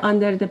mother,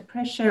 under the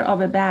pressure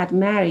of a bad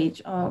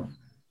marriage, of,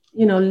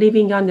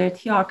 living under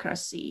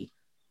theocracy.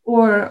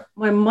 Or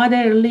my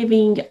mother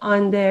living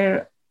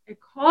under a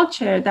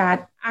culture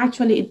that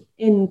actually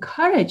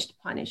encouraged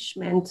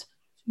punishment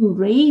to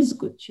raise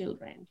good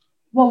children.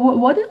 Well,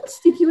 what else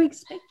did you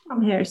expect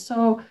from her?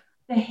 So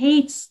the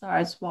hate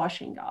starts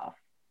washing off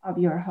of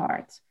your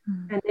heart.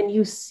 And then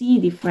you see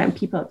different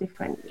people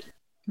differently.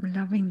 I'm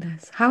loving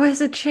this. How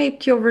has it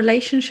shaped your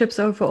relationships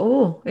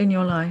overall in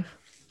your life?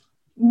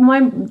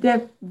 A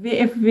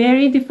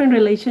very different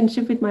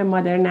relationship with my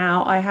mother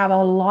now. I have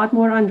a lot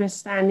more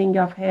understanding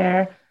of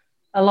her,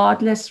 a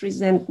lot less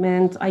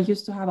resentment. I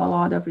used to have a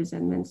lot of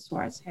resentment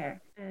towards her.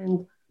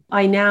 And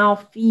I now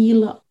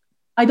feel,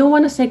 I don't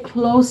want to say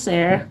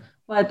closer,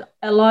 but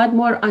a lot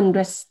more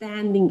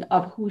understanding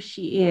of who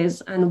she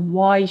is and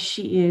why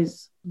she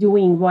is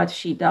doing what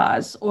she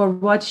does or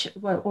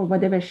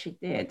whatever she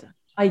did.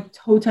 I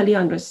totally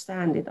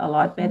understand it a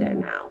lot better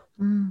now.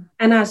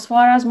 And as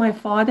far as my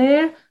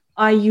father,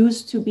 I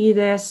used to be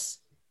this,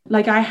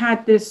 like I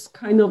had this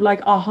kind of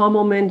like aha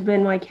moment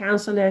when my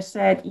counselor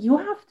said, you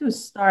have to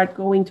start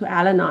going to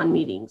Al-Anon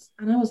meetings.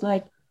 And I was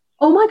like,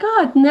 oh my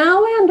God,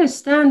 now I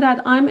understand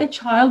that I'm a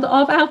child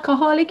of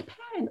alcoholic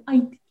parent. I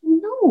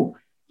didn't know,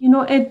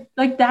 it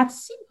like that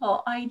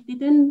simple.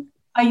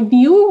 I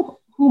knew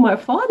who my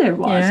father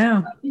was.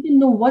 Yeah. I didn't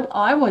know what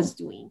I was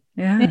doing.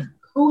 Yeah.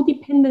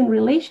 Codependent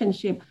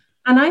relationship.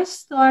 And I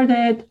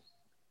started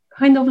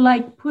kind of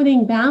like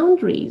putting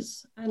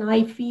boundaries, and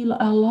I feel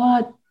a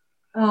lot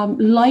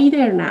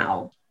lighter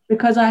now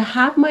because I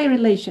have my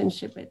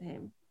relationship with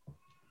him,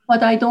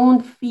 but I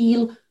don't feel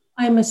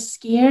I'm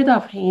scared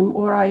of him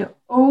or I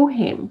owe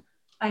him.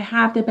 I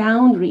have the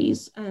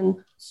boundaries.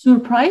 And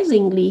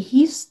surprisingly,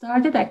 he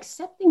started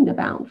accepting the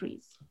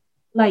boundaries.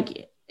 Like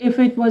if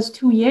it was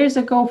 2 years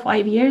ago,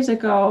 5 years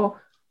ago,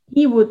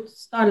 he would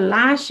start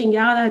lashing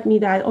out at me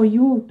that, oh,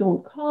 you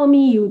don't call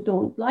me, you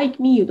don't like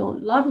me, you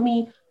don't love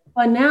me.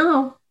 But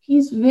now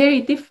he's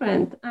very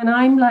different. And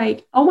I'm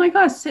like, oh my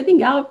gosh,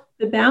 setting out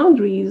the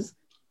boundaries,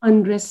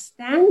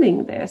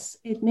 understanding this,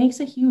 it makes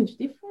a huge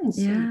difference.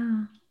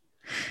 Yeah.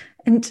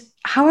 And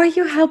how are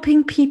you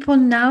helping people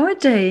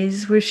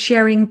nowadays with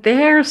sharing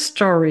their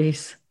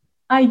stories?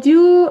 I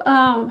do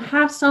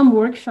have some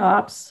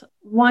workshops.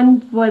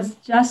 One was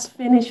just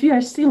finished. We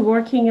are still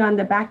working on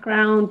the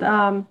background.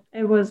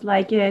 It was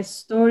like a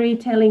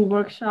storytelling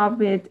workshop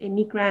with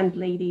immigrant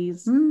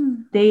ladies.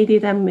 They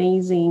did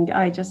amazing.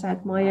 I just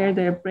admire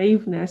their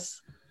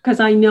braveness because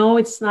I know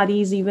it's not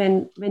easy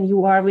when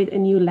you are with a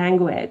new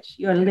language.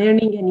 You're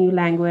learning a new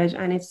language,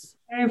 and it's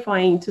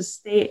terrifying to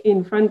stay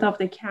in front of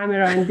the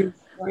camera and do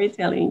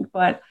storytelling.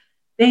 But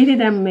they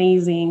did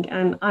amazing,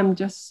 and I'm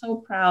just so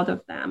proud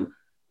of them.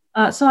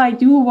 So I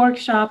do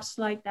workshops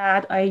like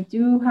that. I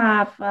do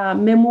have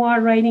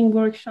memoir writing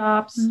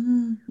workshops,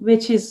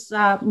 which is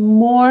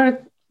more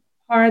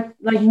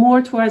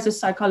towards the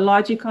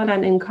psychological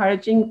and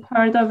encouraging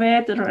part of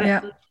it.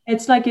 Yeah.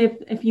 It's like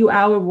a few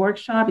hour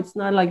workshop. It's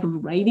not like a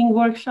writing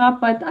workshop,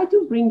 but I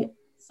do bring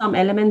some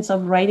elements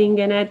of writing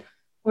in it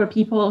for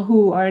people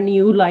who are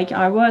new like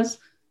I was.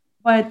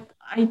 But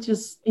I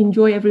just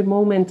enjoy every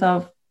moment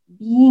of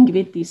being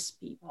with these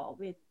people,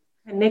 with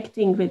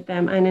connecting with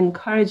them and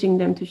encouraging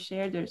them to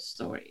share their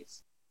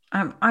stories.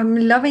 I'm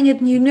loving it.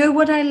 And you know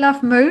what I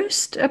love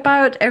most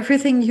about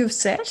everything you've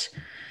said?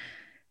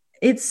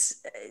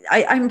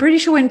 I'm pretty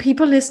sure when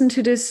people listen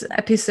to this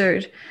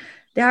episode,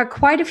 there are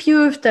quite a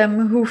few of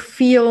them who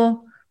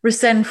feel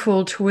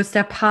resentful towards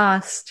their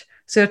past,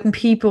 certain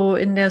people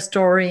in their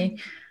story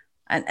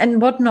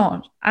and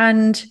whatnot.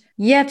 And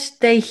yet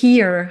they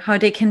hear how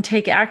they can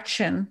take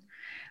action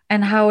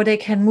and how they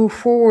can move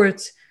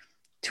forward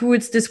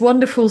towards this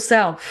wonderful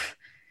self.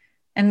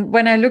 And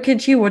when I look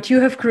at you, what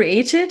you have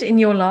created in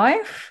your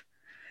life,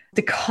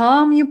 the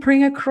calm you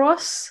bring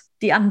across,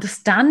 the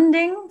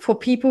understanding for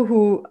people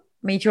who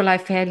made your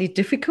life fairly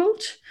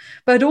difficult,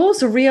 but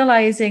also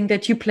realizing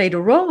that you played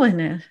a role in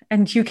it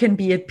and you can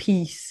be at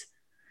peace.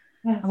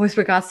 Yeah. With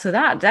regards to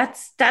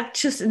that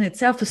just in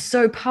itself is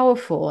so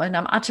powerful. And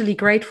I'm utterly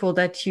grateful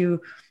that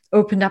you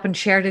opened up and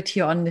shared it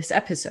here on this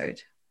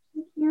episode.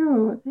 Thank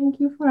you. Thank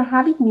you for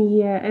having me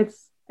here.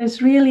 It's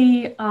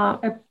really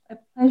a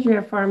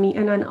pleasure for me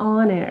and an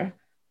honor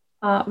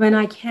when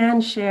I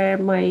can share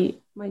my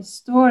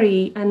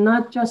story, and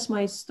not just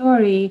my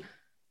story,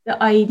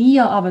 the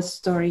idea of a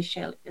story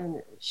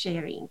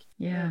sharing.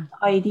 Yeah.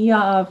 The idea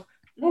of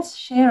let's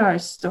share our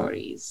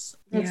stories.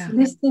 Let's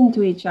listen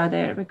to each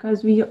other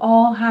because we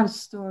all have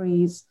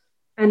stories.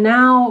 And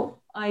now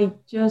I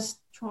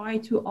just try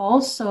to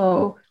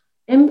also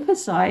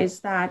emphasize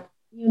that,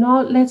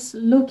 let's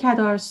look at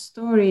our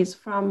stories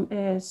from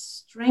a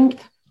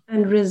strength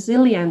and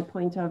resilient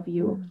point of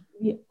view.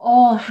 We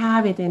all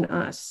have it in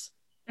us.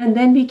 And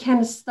then we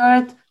can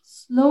start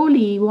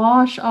slowly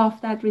wash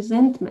off that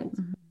resentment.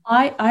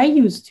 I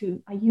used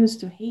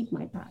to hate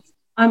my past.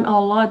 I'm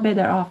a lot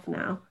better off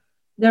now.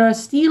 There are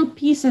still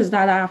pieces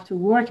that I have to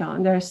work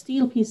on. There are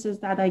still pieces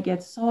that I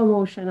get so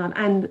emotional.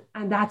 And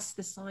that's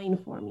the sign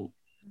for me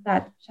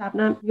that,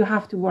 Shabnam, you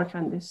have to work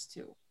on this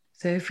too.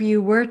 So if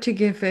you were to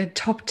give a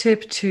top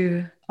tip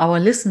to our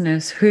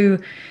listeners who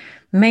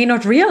may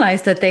not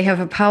realize that they have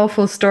a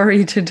powerful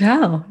story to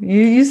tell,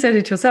 you said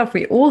it yourself,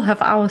 we all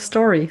have our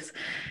stories.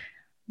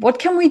 What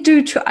can we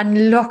do to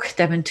unlock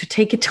them and to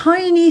take a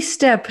tiny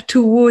step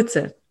towards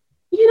it?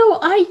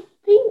 I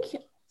think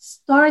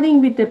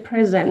starting with the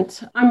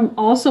present, I'm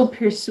also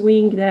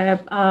pursuing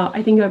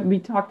I think we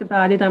talked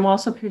about it, I'm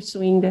also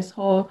pursuing this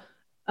whole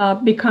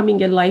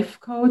becoming a life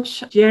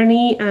coach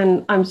journey.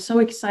 And I'm so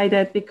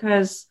excited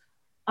because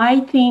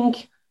I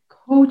think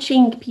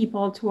coaching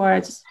people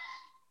towards,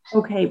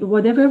 okay,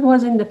 whatever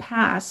was in the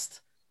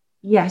past,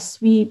 yes,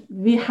 we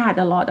had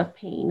a lot of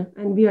pain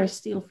and we are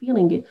still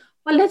feeling it.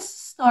 But let's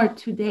start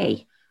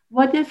today.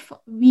 What if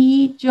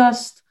we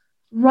just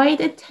write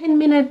a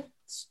 10-minute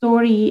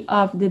story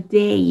of the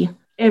day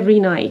every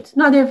night?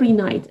 Not every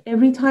night,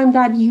 every time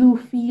that you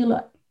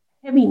feel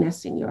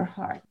heaviness in your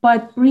heart,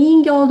 but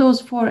bring all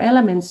those 4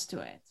 elements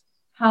to it.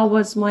 How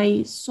was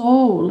my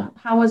soul?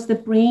 How was the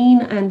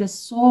brain and the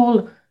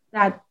soul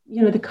that,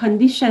 the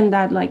condition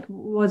that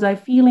was I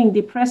feeling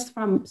depressed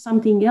from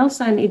something else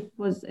and it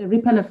was a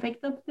ripple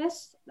effect of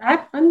this,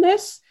 that, and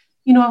this?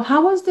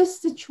 How was this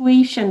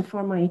situation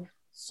for my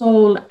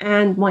soul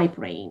and my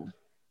brain?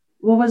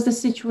 What was the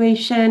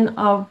situation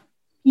of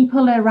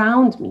people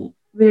around me?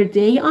 Were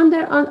they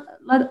under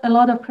a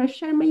lot of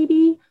pressure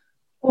maybe?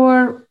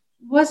 Or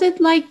was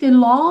it like the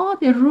law,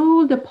 the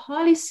rule, the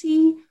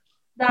policy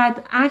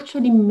that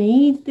actually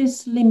made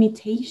this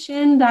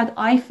limitation that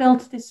I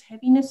felt this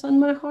heaviness on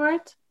my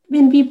heart?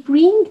 when we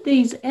bring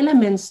these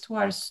elements to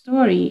our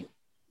story,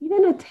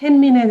 even a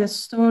 10-minute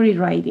story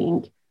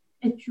writing,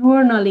 a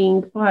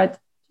journaling, but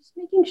just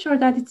making sure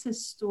that it's a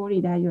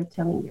story that you're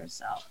telling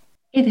yourself.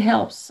 It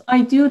helps.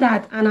 I do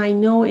that and I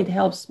know it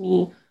helps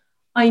me.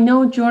 I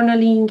know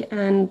journaling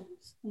and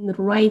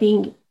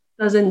writing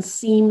doesn't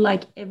seem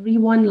like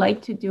everyone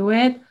like to do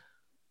it,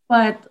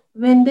 but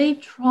when they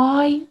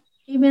try,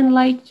 even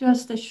like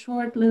just a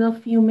short little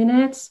few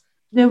minutes,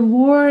 the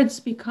words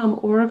become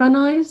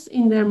organized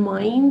in their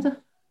mind.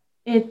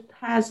 It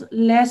has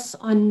less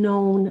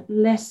unknown,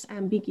 less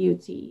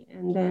ambiguity,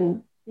 and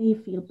then they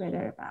feel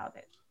better about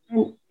it.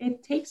 And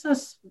it takes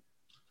us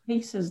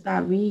places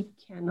that we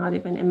cannot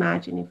even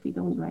imagine if we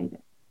don't write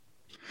it.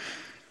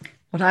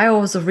 What I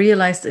also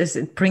realized is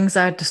it brings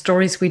out the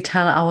stories we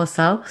tell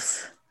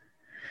ourselves.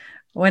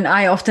 When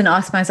I often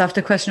ask myself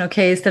the question,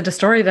 okay, is that a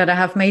story that I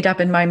have made up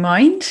in my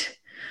mind?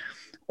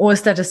 Or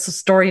is that a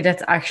story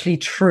that's actually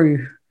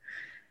true?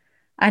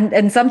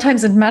 And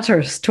sometimes it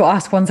matters to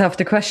ask oneself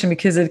the question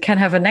because it can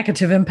have a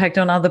negative impact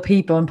on other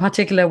people, in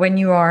particular when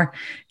you are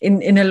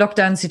in a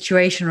lockdown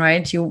situation,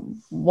 right? You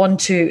want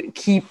to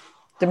keep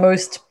the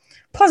most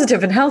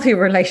positive and healthy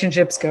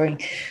relationships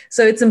going.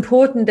 So it's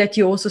important that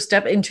you also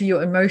step into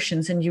your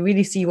emotions and you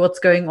really see what's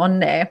going on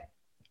there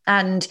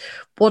and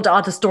what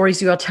are the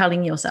stories you are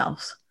telling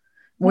yourselves,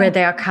 where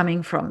they are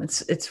coming from.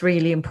 It's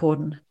really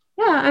important.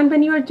 Yeah, and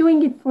when you are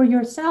doing it for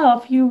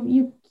yourself,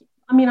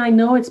 I mean, I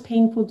know it's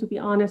painful to be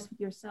honest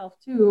with yourself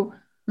too,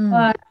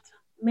 but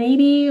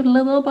maybe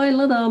little by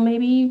little,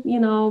 maybe,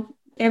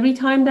 every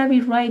time that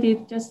we write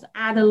it, just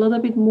add a little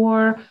bit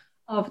more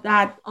of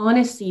that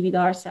honesty with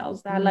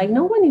ourselves that like,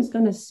 no one is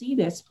going to see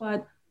this,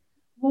 but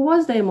what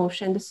was the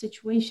emotion, the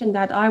situation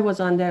that I was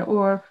under,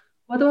 or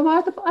what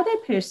about the other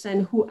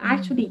person who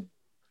actually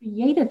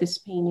created this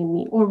pain in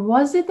me? Or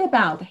was it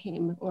about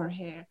him or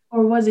her?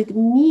 Or was it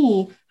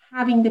me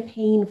having the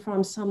pain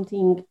from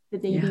something the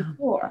day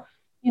before?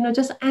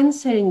 Just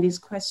answering these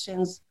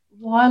questions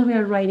while we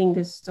are writing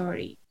this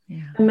story.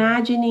 Yeah.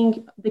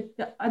 Imagining the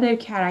other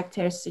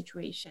character's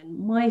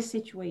situation, my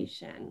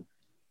situation,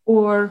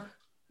 or,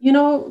 it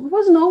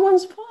was no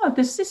one's fault.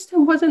 The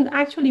system wasn't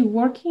actually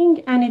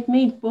working and it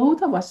made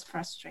both of us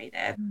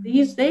frustrated.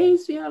 These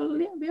days, we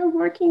are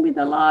working with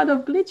a lot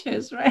of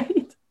glitches,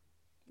 right?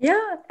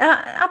 Yeah,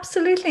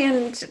 absolutely.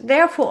 And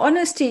therefore,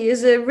 honesty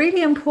is a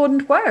really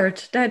important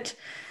word that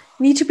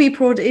need to be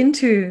brought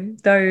into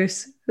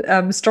those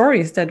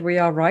stories that we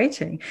are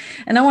writing.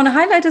 And I want to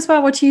highlight as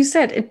well what you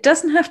said. It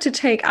doesn't have to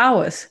take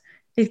hours.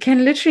 It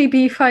can literally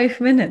be 5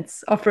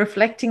 minutes of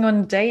reflecting on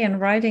a day and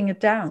writing it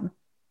down.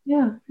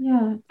 Yeah.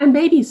 And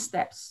baby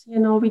steps,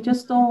 we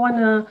just don't want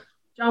to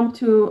jump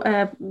to,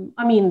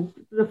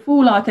 the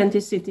full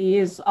authenticity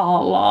is a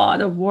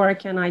lot of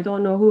work and I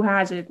don't know who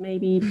has it.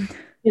 Maybe,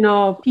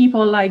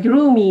 people like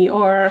Rumi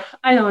or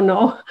I don't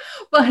know,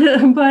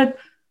 but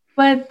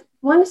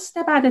one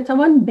step at a time,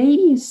 one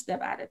baby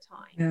step at a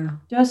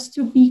time, just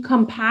to be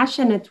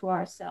compassionate to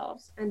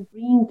ourselves and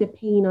bring the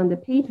pain on the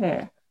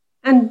paper.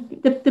 And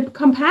the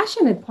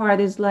compassionate part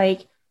is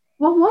like,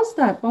 what was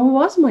that? What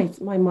was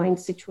my mind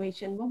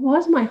situation? What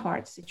was my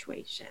heart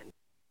situation?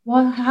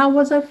 How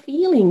was I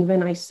feeling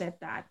when I said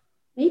that?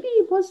 Maybe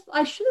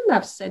I shouldn't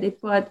have said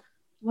it, but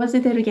was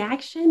it a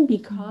reaction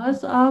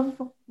because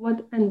of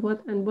what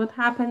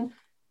happened?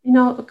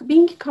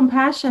 Being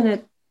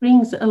compassionate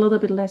brings a little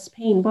bit less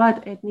pain,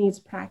 but it needs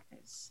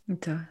practice.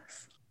 It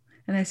does.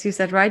 And as you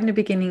said right in the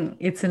beginning,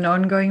 it's an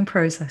ongoing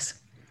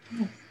process.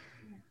 Yes.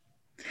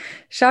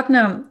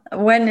 Shabnam,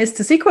 when is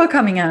the sequel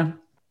coming out?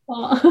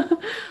 Well,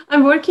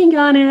 I'm working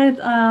on it.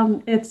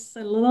 It's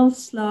a little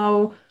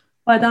slow,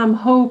 but I'm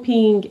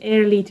hoping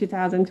early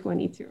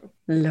 2022.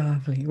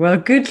 Lovely. Well,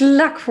 good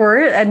luck for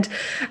it. And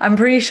I'm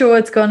pretty sure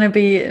it's going to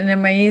be an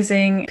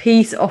amazing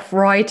piece of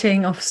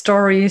writing, of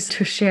stories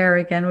to share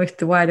again with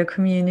the wider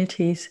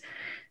communities.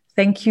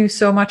 Thank you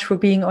so much for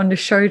being on the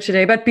show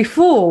today. But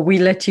before we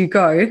let you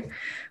go,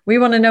 we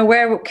want to know,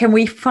 where can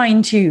we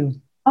find you?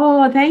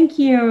 Oh, thank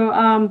you.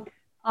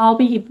 I'll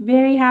be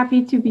very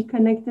happy to be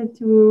connected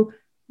to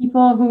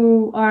people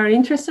who are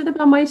interested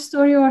about my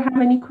story or have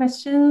any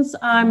questions.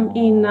 I'm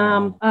in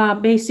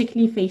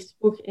basically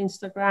Facebook,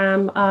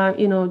 Instagram,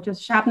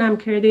 just Shabnam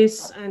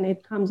Curtis, and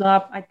it comes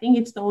up. I think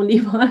it's the only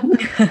one.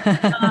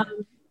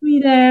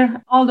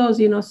 Twitter, all those,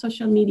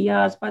 social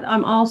medias. But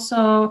I'm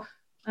also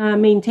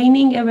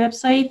maintaining a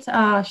website,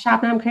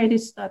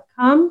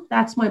 shabnamcurtis.com.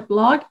 That's my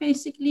blog,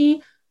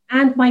 basically,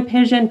 and my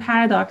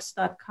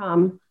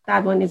PersianParadox.com.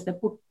 That one is the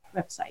book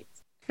website.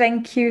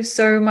 Thank you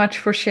so much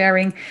for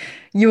sharing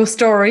your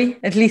story,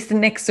 at least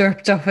an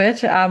excerpt of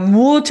it.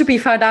 More to be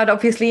found out,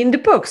 obviously, in the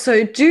book.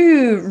 So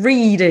do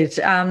read it,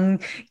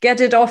 get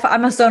it off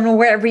Amazon or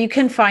wherever you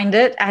can find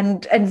it,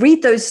 and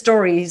read those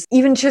stories,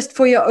 even just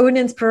for your own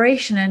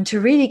inspiration and to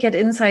really get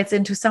insights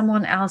into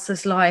someone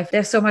else's life.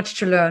 There's so much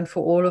to learn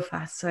for all of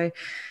us. So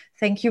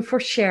thank you for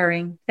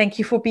sharing. Thank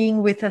you for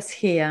being with us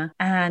here.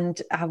 And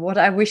what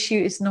I wish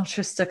you is not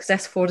just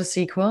success for the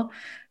sequel,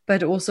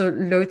 but also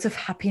loads of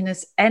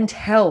happiness and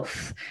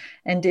health.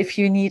 And if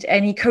you need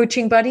any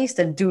coaching buddies,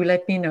 then do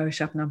let me know,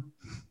 Shabnam.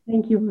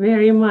 Thank you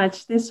very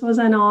much. This was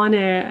an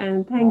honor,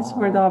 and thanks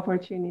for the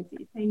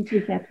opportunity. Thank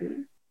you,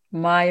 Kathleen.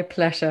 My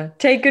pleasure.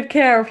 Take good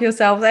care of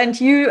yourself, and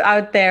you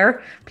out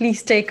there,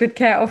 please take good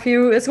care of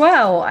you as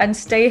well and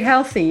stay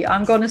healthy.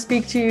 I'm going to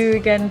speak to you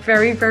again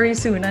very, very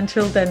soon.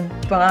 Until then,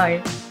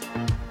 bye.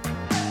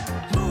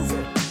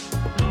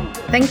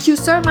 Thank you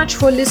so much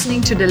for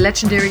listening to the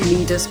Legendary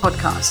Leaders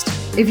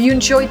podcast. If you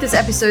enjoyed this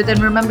episode, then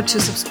remember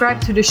to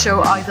subscribe to the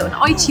show either on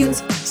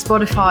iTunes,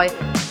 Spotify,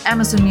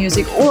 Amazon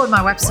Music, or on my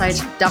website,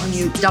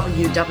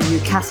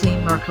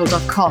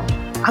 www.kathleenmerkel.com.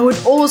 I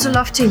would also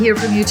love to hear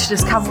from you to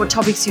discover what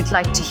topics you'd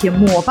like to hear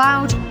more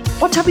about,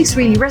 what topics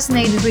really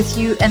resonated with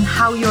you, and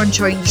how you're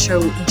enjoying the show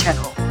in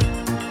general.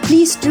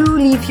 Please do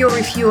leave your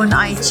review on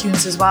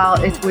iTunes as well.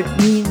 It would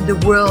mean the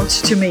world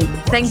to me.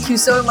 Thank you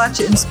so much,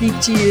 and speak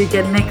to you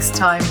again next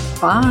time.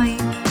 Bye.